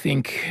that I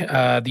think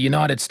the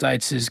United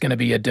States is going to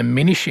be a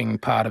diminishing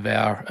part of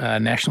our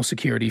national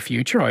security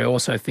future. I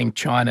also think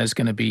China is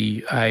going to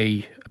be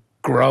a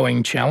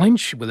growing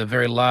challenge with a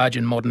very large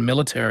and modern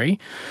military.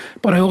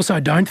 But I also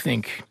don't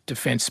think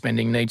defence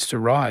spending needs to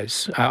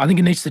rise. I think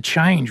it needs to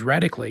change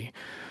radically.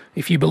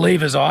 If you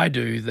believe, as I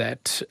do,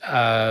 that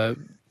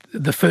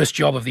the first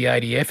job of the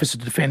ADF is to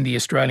defend the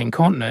Australian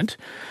continent,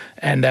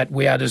 and that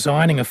we are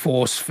designing a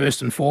force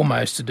first and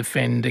foremost to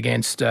defend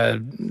against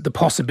the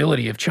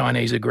possibility of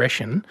Chinese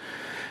aggression,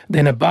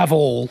 then above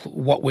all,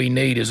 what we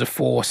need is a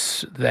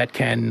force that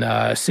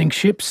can sink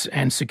ships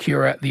and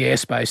secure the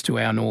airspace to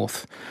our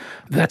north.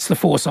 That's the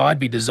force I'd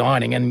be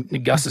designing,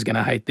 and Gus is going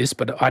to hate this,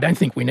 but I don't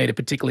think we need a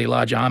particularly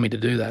large army to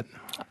do that.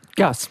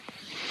 Gus?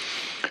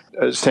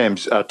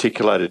 Sam's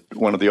articulated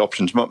one of the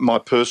options. My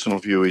personal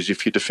view is,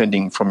 if you're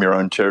defending from your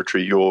own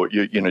territory,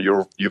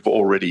 you've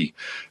already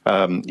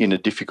in a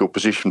difficult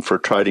position for a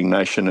trading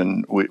nation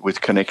and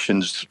with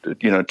connections,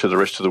 to the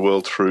rest of the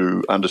world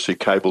through undersea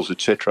cables,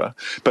 etc.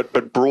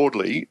 But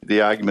broadly,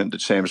 the argument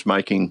that Sam's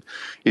making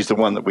is the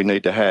one that we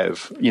need to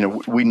have.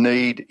 We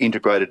need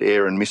integrated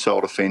air and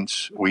missile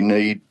defence. We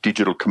need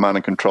digital command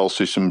and control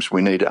systems.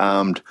 We need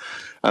armed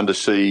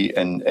undersea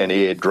and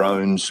air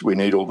drones. We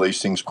need all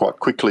these things quite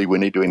quickly. We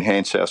need to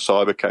enhance our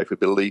cyber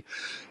capability.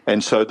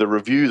 And so the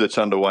review that's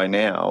underway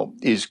now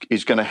is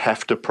going to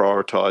have to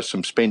prioritise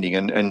some spending,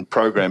 and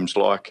programs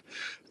like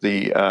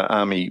the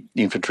Army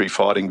Infantry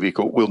Fighting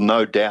Vehicle will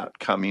no doubt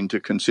come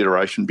into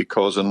consideration,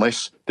 because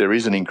unless there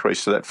is an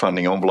increase to that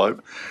funding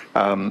envelope,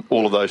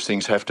 all of those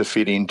things have to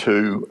fit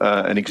into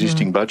an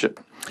existing budget.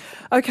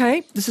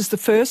 Okay, this is the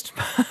first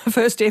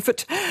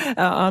effort,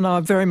 and I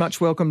very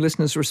much welcome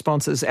listeners'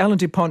 responses. Alan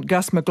Dupont,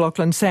 Gus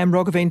McLaughlin, Sam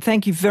Roggeveen,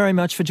 thank you very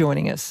much for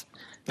joining us.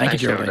 Thank you,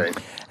 Geraldine.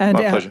 And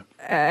my pleasure.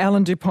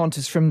 Alan Dupont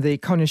is from the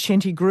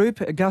Cognoscenti Group,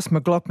 Gus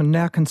McLaughlin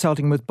now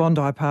consulting with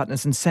Bondi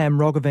Partners, and Sam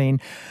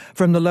Roggeveen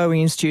from the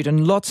Lowy Institute.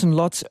 And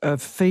lots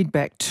of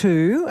feedback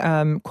too,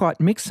 quite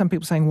mixed. Some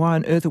people saying, why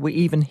on earth are we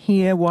even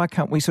here? Why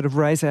can't we sort of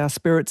raise our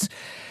spirits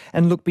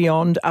and look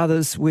beyond?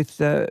 Others with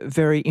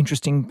very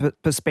interesting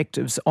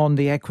perspectives on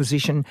the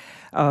acquisition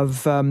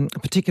of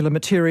particular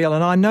material.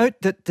 And I note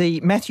that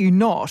the Matthew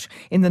Knott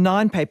in the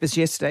Nine Papers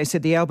yesterday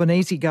said the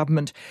Albanese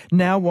government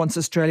now wants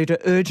Australia to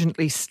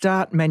urgently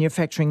start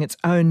manufacturing its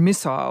own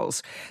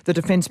missiles. The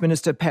Defence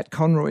Minister, Pat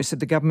Conroy,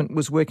 said the government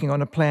was working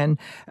on a plan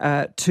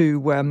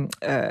to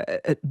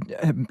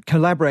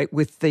collaborate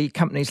with the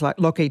companies like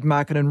Lockheed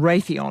Martin and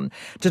Raytheon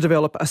to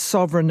develop a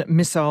sovereign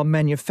missile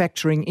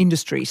manufacturing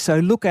industry. So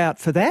look out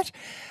for that.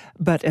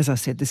 But as I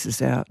said,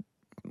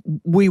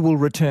 we will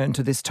return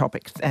to this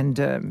topic,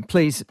 and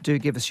please do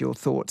give us your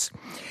thoughts.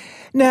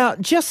 Now,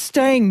 just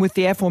staying with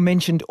the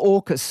aforementioned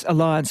AUKUS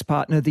alliance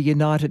partner, the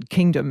United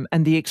Kingdom,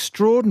 and the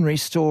extraordinary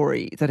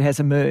story that has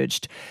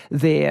emerged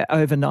there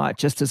overnight,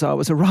 just as I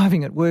was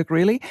arriving at work,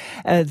 really,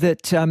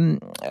 that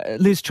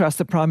Liz Truss,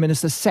 the Prime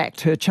Minister,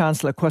 sacked her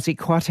Chancellor Kwasi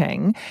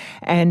Kwarteng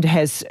and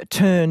has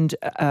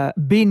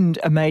binned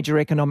a major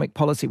economic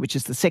policy, which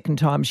is the second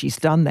time she's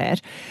done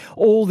that.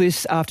 All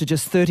this after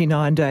just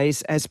 39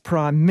 days as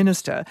Prime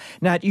Minister.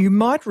 Now, you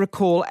might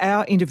recall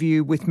our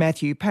interview with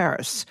Matthew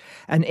Parris,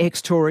 an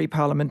ex-Tory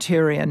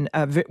parliamentarian,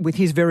 with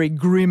his very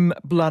grim,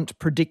 blunt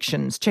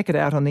predictions. Check it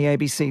out on the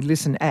ABC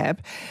Listen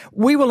app.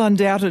 We will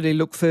undoubtedly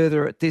look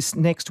further at this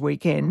next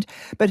weekend,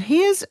 but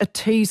here's a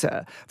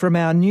teaser from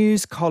our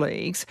news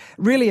colleagues,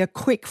 really a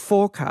quick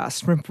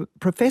forecast from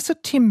Professor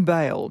Tim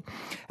Bale,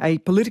 a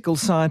political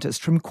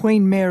scientist from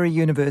Queen Mary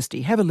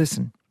University. Have a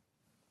listen.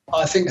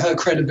 I think her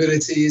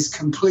credibility is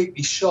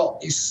completely shot.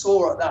 You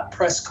saw at that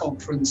press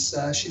conference,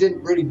 she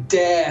didn't really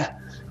dare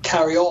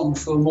carry on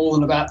for more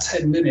than about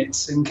 10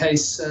 minutes in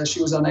case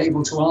she was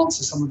unable to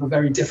answer some of the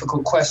very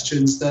difficult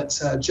questions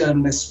that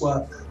journalists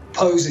were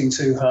posing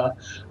to her.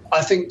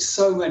 I think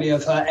so many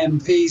of her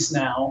MPs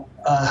now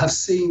have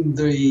seen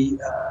the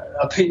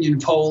opinion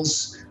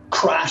polls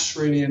crash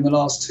really in the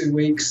last 2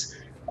 weeks.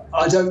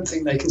 I don't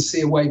think they can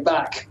see a way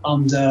back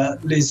under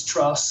Liz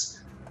Truss.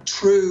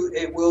 True,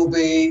 it will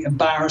be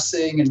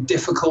embarrassing and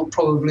difficult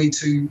probably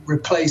to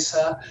replace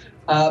her.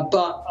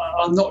 But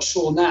I'm not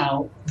sure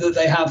now that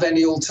they have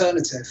any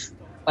alternative,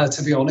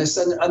 to be honest.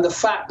 And the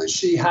fact that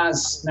she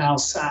has now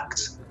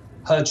sacked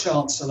her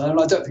Chancellor, and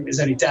I don't think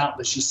there's any doubt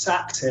that she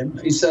sacked him,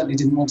 he certainly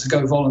didn't want to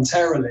go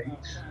voluntarily,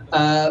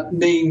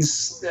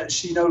 means that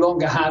she no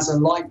longer has a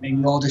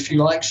lightning rod, if you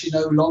like. She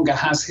no longer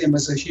has him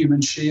as a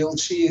human shield.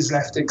 She is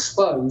left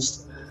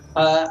exposed.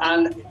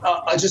 And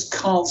I just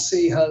can't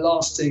see her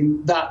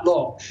lasting that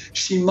long.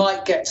 She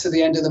might get to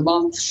the end of the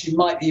month. She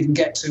might even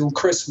get till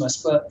Christmas.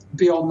 But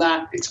beyond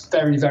that, it's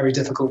very, very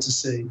difficult to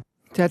see.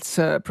 That's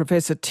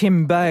Professor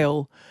Tim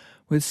Bale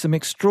with some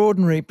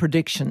extraordinary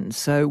predictions.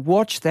 So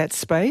watch that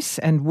space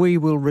and we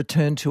will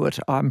return to it,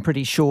 I'm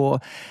pretty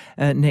sure,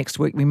 next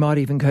week. We might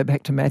even go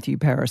back to Matthew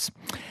Parris.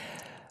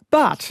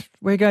 But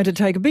we're going to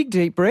take a big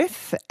deep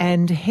breath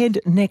and head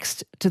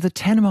next to the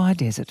Tanami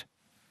Desert.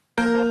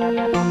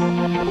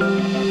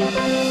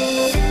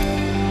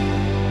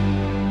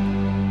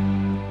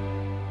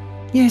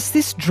 Yes,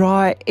 this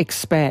dry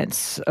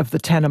expanse of the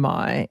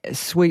Tanami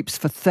sweeps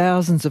for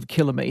thousands of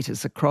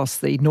kilometres across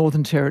the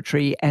Northern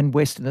Territory and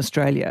Western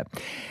Australia.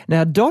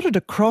 Now, dotted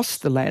across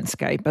the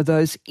landscape are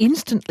those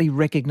instantly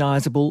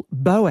recognisable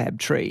boab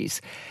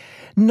trees.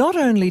 Not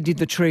only did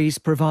the trees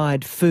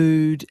provide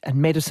food and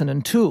medicine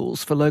and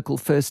tools for local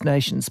First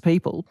Nations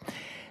people,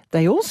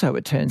 They also,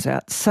 it turns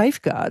out,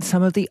 safeguard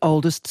some of the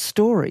oldest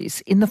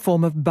stories in the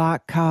form of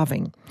bark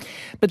carving.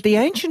 But the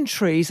ancient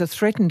trees are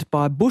threatened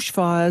by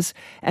bushfires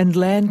and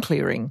land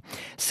clearing.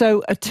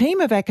 So a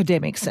team of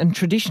academics and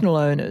traditional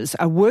owners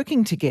are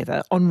working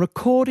together on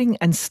recording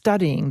and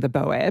studying the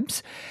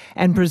boabs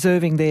and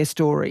preserving their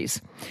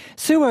stories.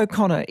 Sue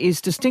O'Connor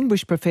is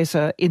Distinguished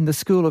Professor in the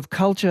School of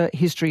Culture,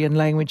 History and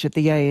Language at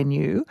the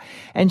ANU,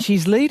 and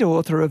she's lead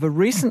author of a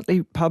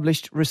recently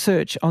published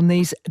research on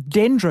these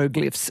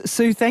dendroglyphs.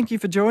 Sue, thank you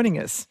for joining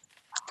us.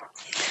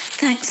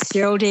 Thanks,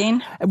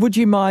 Geraldine. Would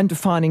you mind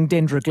defining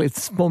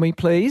dendroglyphs for me,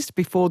 please,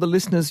 before the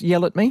listeners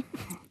yell at me?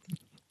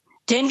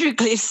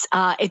 Dendroglyphs,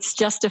 it's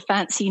just a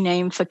fancy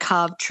name for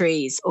carved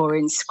trees or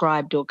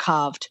inscribed or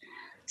carved.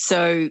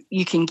 So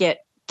you can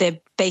get, they're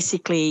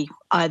basically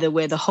either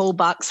where the whole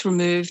bark's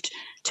removed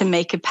to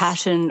make a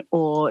pattern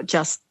or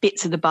just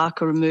bits of the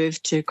bark are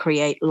removed to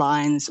create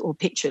lines or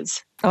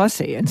pictures. I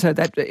see, and so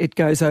that it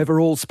goes over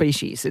all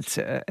species. It's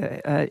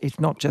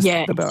not just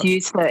the bark.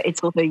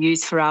 It's also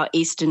used for our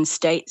eastern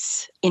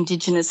states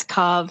indigenous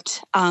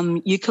carved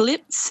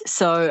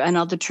eucalypts, and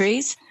other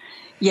trees.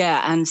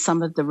 Yeah, and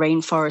some of the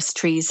rainforest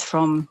trees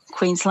from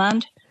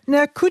Queensland.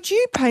 Now, could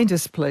you paint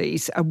us,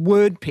 please, a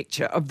word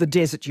picture of the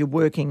desert you're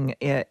working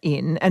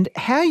in and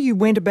how you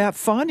went about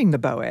finding the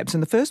boabs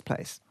in the first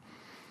place?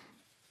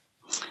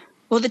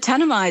 Well, the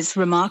Tanami is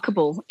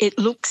remarkable. It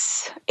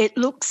looks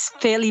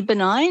fairly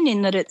benign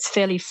in that it's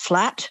fairly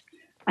flat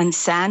and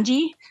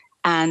sandy,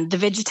 and the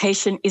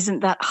vegetation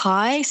isn't that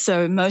high,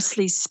 so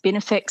mostly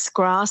spinifex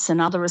grass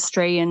and other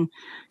Australian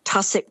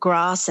tussock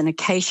grass and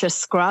acacia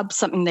scrub,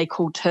 something they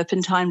call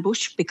turpentine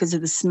bush because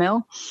of the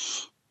smell.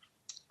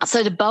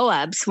 So the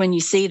boabs, when you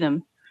see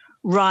them,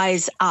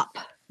 rise up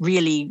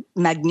really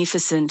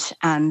magnificent,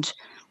 and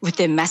with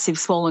their massive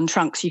swollen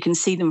trunks, you can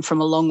see them from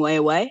a long way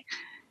away.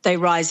 They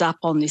rise up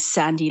on this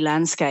sandy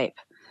landscape.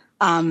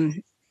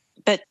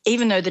 But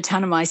even though the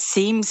Tanami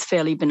seems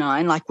fairly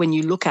benign, like when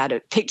you look at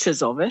it,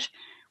 pictures of it,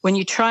 when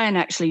you try and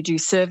actually do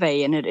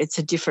survey in it, it's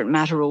a different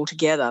matter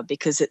altogether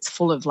because it's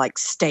full of like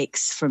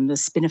stakes from the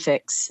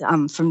spinifex,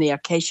 from the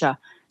acacia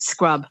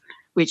scrub,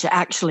 which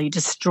actually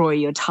destroy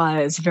your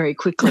tyres very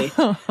quickly.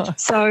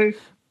 So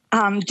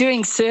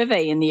doing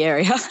survey in the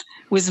area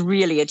was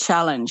really a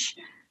challenge.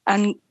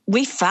 And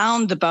we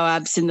found the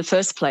boabs in the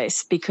first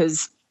place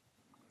because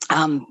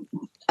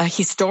a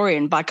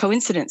historian, by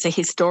coincidence,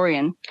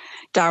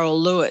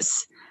 Darryl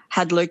Lewis,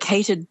 had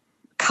located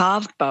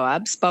carved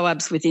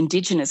boabs with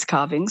indigenous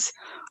carvings,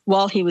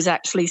 while he was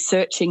actually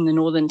searching the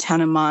northern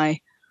Tanami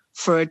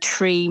for a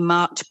tree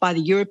marked by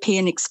the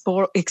European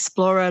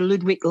explorer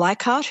Ludwig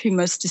Leichhardt, who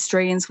most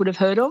Australians would have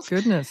heard of.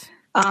 Goodness.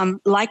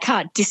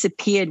 Leichhardt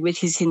disappeared with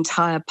his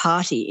entire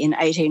party in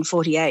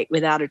 1848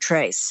 without a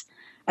trace.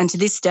 And to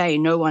this day,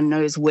 no one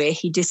knows where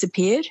he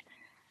disappeared.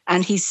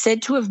 And he's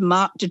said to have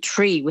marked a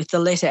tree with the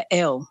letter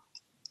L.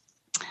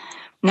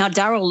 Now,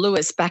 Darryl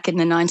Lewis, back in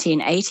the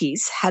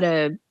 1980s, had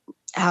a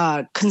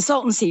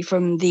consultancy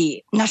from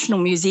the National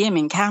Museum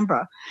in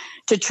Canberra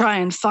to try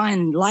and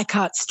find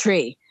Leichhardt's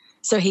tree.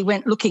 So he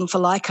went looking for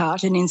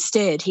Leichhardt, and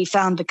instead he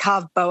found the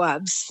carved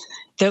boabs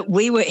that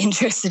we were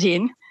interested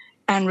in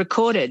and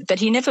recorded. But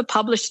he never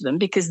published them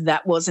because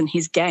that wasn't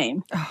his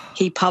game.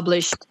 He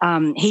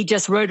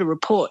just wrote a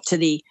report to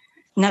the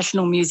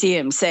National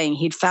Museum saying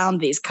he'd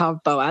found these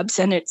carved boabs,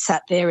 and it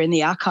sat there in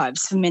the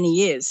archives for many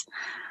years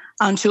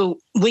until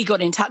we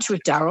got in touch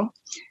with Darryl,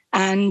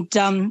 and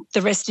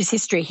the rest is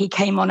history. He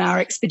came on our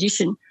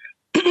expedition.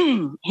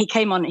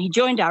 He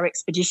joined our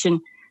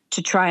expedition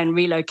to try and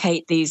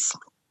relocate these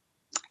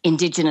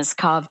indigenous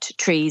carved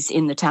trees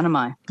in the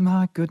Tanami.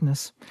 My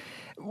goodness.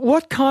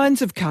 What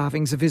kinds of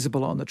carvings are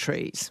visible on the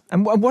trees?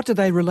 And what do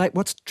they relate?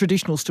 What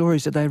traditional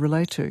stories do they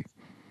relate to?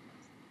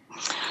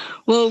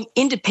 Well,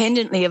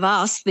 independently of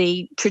us,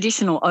 the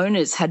traditional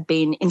owners had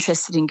been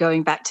interested in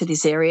going back to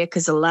this area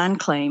because a land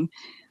claim,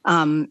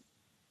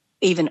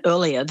 even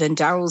earlier than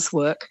Darryl's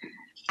work,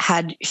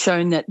 had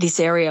shown that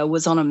this area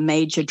was on a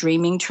major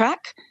dreaming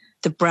track,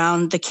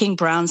 the King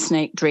Brown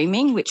Snake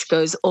dreaming, which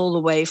goes all the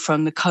way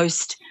from the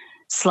coast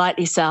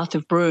slightly south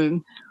of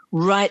Broome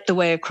right the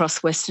way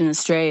across Western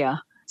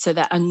Australia. So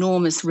that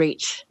enormous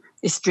reach,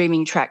 this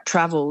dreaming track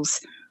travels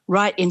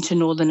right into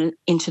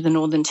the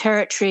Northern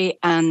Territory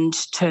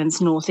and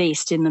turns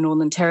northeast in the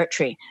Northern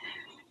Territory.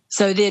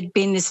 So there'd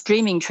been this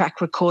dreaming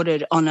track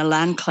recorded on a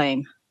land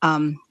claim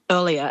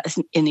earlier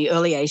in the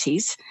early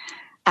 80s,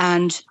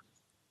 and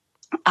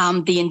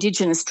the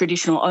Indigenous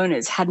traditional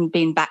owners hadn't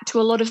been back to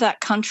a lot of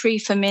that country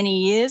for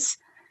many years.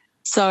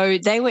 So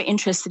they were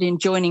interested in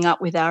joining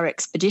up with our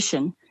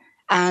expedition.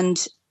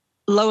 And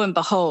lo and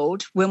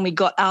behold, when we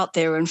got out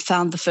there and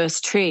found the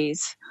first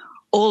trees,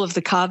 all of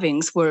the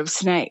carvings were of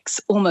snakes,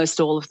 almost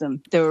all of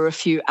them. There were a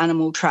few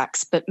animal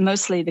tracks, but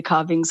mostly the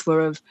carvings were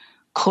of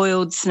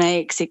coiled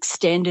snakes,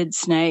 extended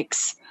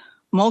snakes,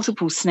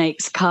 multiple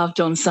snakes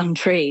carved on some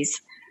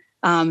trees.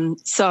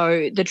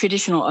 So the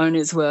traditional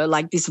owners were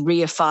like this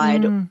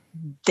reified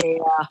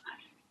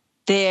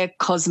their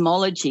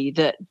cosmology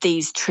that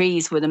these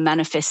trees were the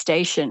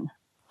manifestation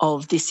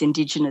of this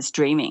Indigenous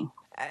dreaming.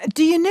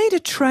 Do you need a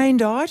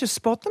trained eye to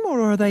spot them,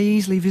 or are they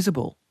easily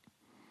visible?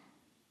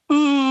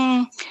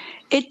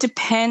 It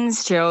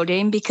depends,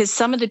 Geraldine, because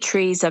some of the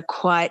trees are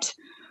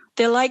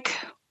they're like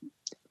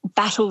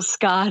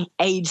battle-scarred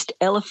aged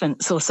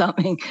elephants or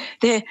something.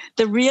 They're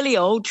the really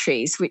old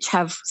trees, which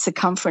have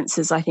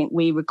circumferences. I think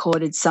we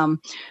recorded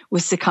some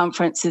with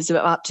circumferences of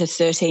up to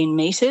 13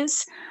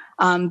 metres.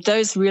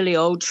 Those really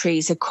old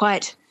trees are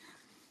quite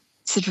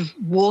sort of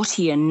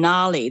warty and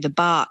gnarly, the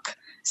bark.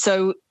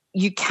 So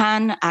you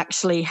can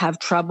actually have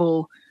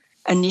trouble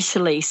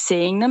initially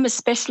seeing them,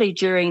 especially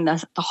during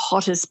the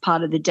hottest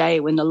part of the day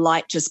when the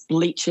light just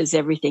bleaches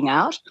everything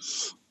out.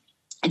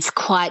 It's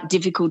quite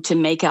difficult to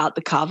make out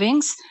the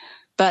carvings,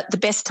 but the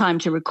best time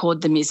to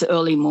record them is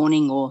early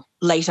morning or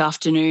late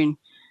afternoon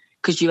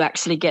because you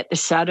actually get the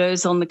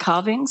shadows on the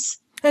carvings.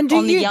 And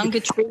the younger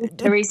trees,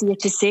 they're easier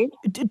to see.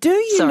 Do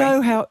you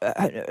know how...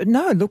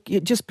 no, look,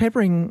 you're just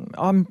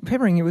I'm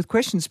peppering you with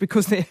questions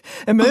because they're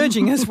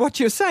emerging as what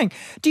you're saying.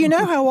 Do you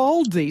know how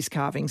old these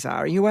carvings are?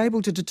 Are you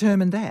able to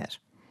determine that?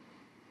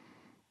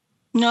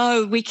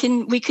 No, we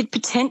could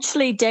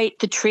potentially date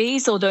the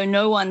trees, although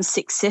no one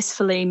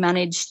successfully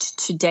managed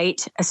to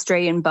date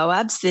Australian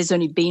boabs. There's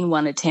only been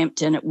one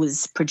attempt and it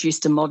was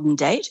produced a modern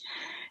date.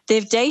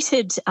 They've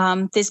dated...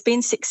 there's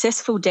been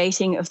successful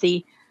dating of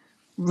the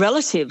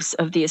relatives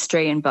of the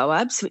Australian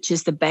boabs, which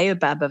is the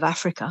baobab of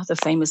Africa, the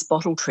famous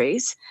bottle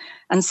trees.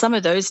 And some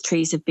of those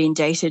trees have been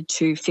dated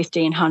to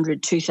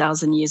 1,500,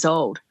 2,000 years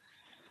old.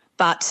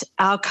 But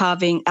our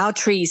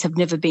trees have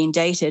never been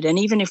dated. And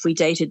even if we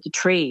dated the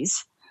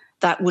trees,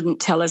 that wouldn't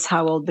tell us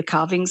how old the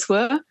carvings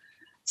were.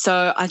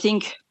 So I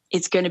think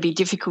it's going to be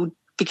difficult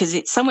because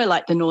it's somewhere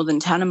like the Northern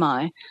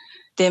Tanami.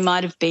 There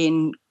might have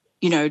been,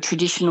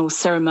 traditional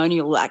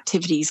ceremonial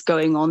activities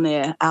going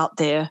on out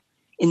there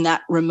in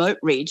that remote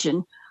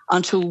region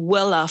until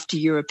well after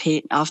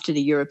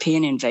the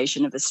European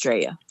invasion of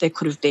Australia. There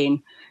could have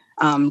been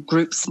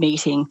groups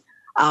meeting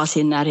out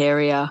in that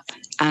area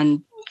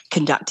and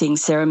conducting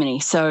ceremony.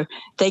 So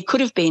they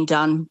could have been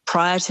done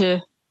prior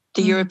to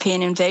the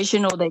European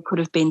invasion, or they could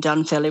have been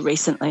done fairly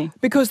recently.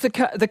 Because the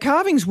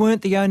carvings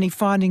weren't the only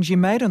findings you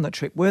made on the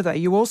trip, were they?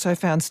 You also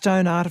found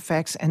stone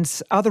artefacts and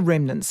other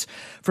remnants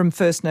from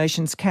First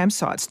Nations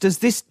campsites.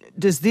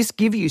 Does this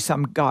give you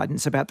some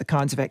guidance about the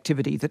kinds of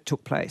activity that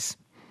took place?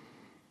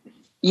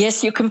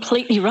 Yes, you're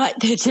completely right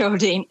there,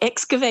 Geraldine.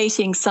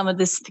 Excavating some of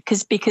this,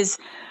 because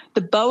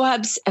the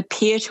boabs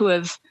appear to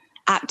have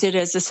acted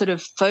as a sort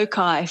of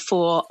foci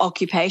for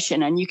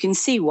occupation, and you can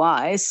see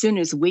why. As soon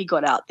as we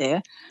got out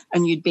there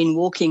and you'd been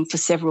walking for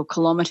several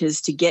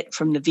kilometres to get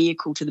from the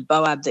vehicle to the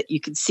boab that you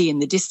could see in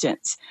the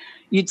distance,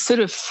 you'd sort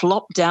of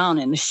flop down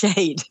in the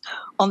shade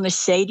on the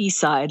shady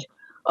side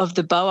of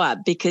the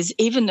boab, because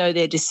even though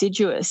they're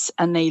deciduous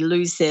and they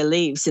lose their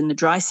leaves in the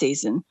dry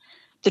season,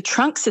 the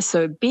trunks are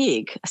so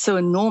big, so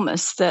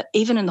enormous, that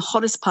even in the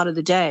hottest part of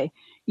the day,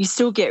 you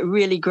still get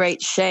really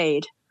great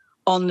shade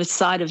on the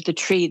side of the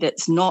tree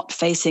that's not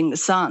facing the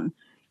sun.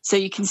 So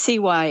you can see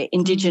why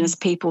Indigenous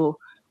people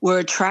were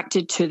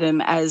attracted to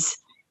them as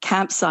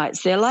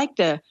campsites. They're like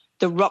the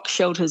rock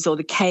shelters or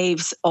the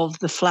caves of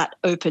the flat,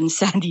 open,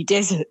 sandy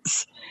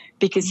deserts,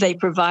 because they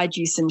provide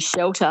you some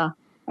shelter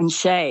and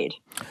shade.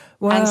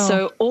 Wow. And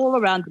so all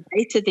around the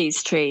base of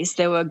these trees,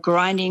 there were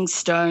grinding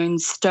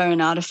stones, stone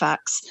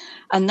artefacts,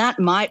 and that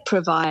might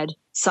provide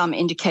some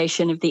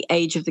indication of the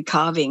age of the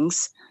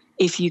carvings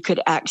if you could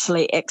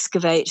actually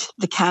excavate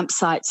the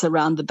campsites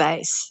around the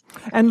base.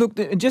 And look,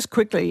 just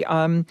quickly,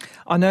 I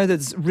know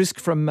there's risk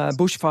from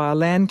bushfire,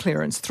 land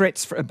clearance,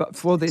 threats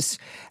for these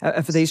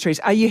trees.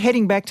 Are you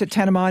heading back to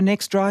Tanami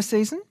next dry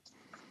season?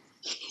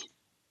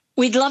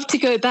 We'd love to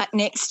go back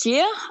next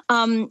year.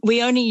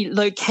 We only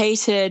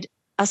located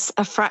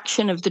a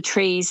fraction of the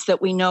trees that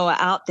we know are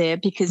out there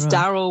because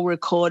Darryl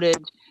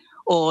recorded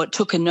or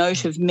took a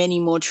note of many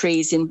more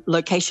trees in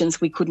locations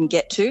we couldn't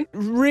get to.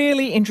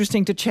 Really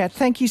interesting to chat.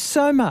 Thank you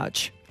so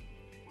much.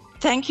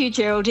 Thank you,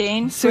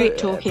 Geraldine. Great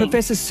talking.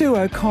 Professor Sue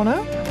O'Connor.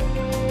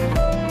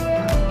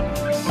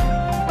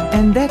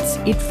 And that's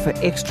it for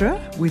Extra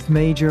with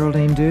me,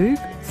 Geraldine Doogue.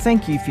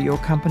 Thank you for your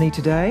company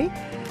today.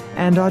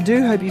 And I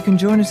do hope you can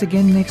join us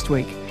again next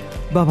week.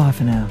 Bye-bye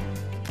for now.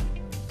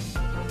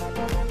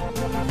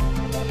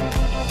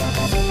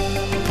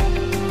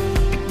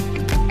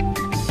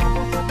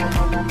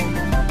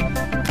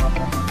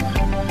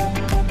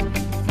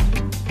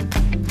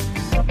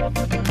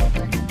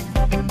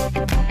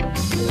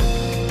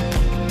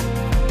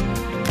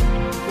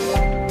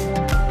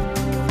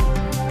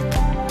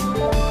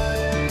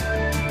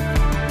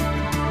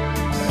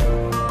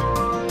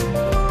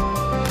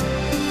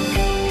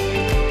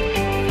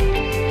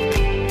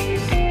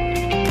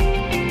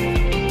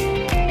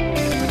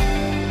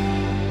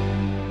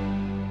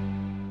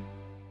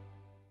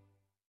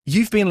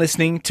 You've been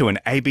listening to an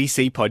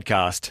ABC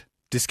podcast.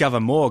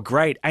 Discover more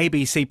great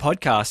ABC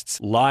podcasts,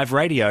 live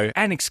radio,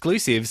 and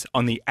exclusives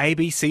on the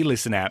ABC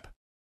Listen app.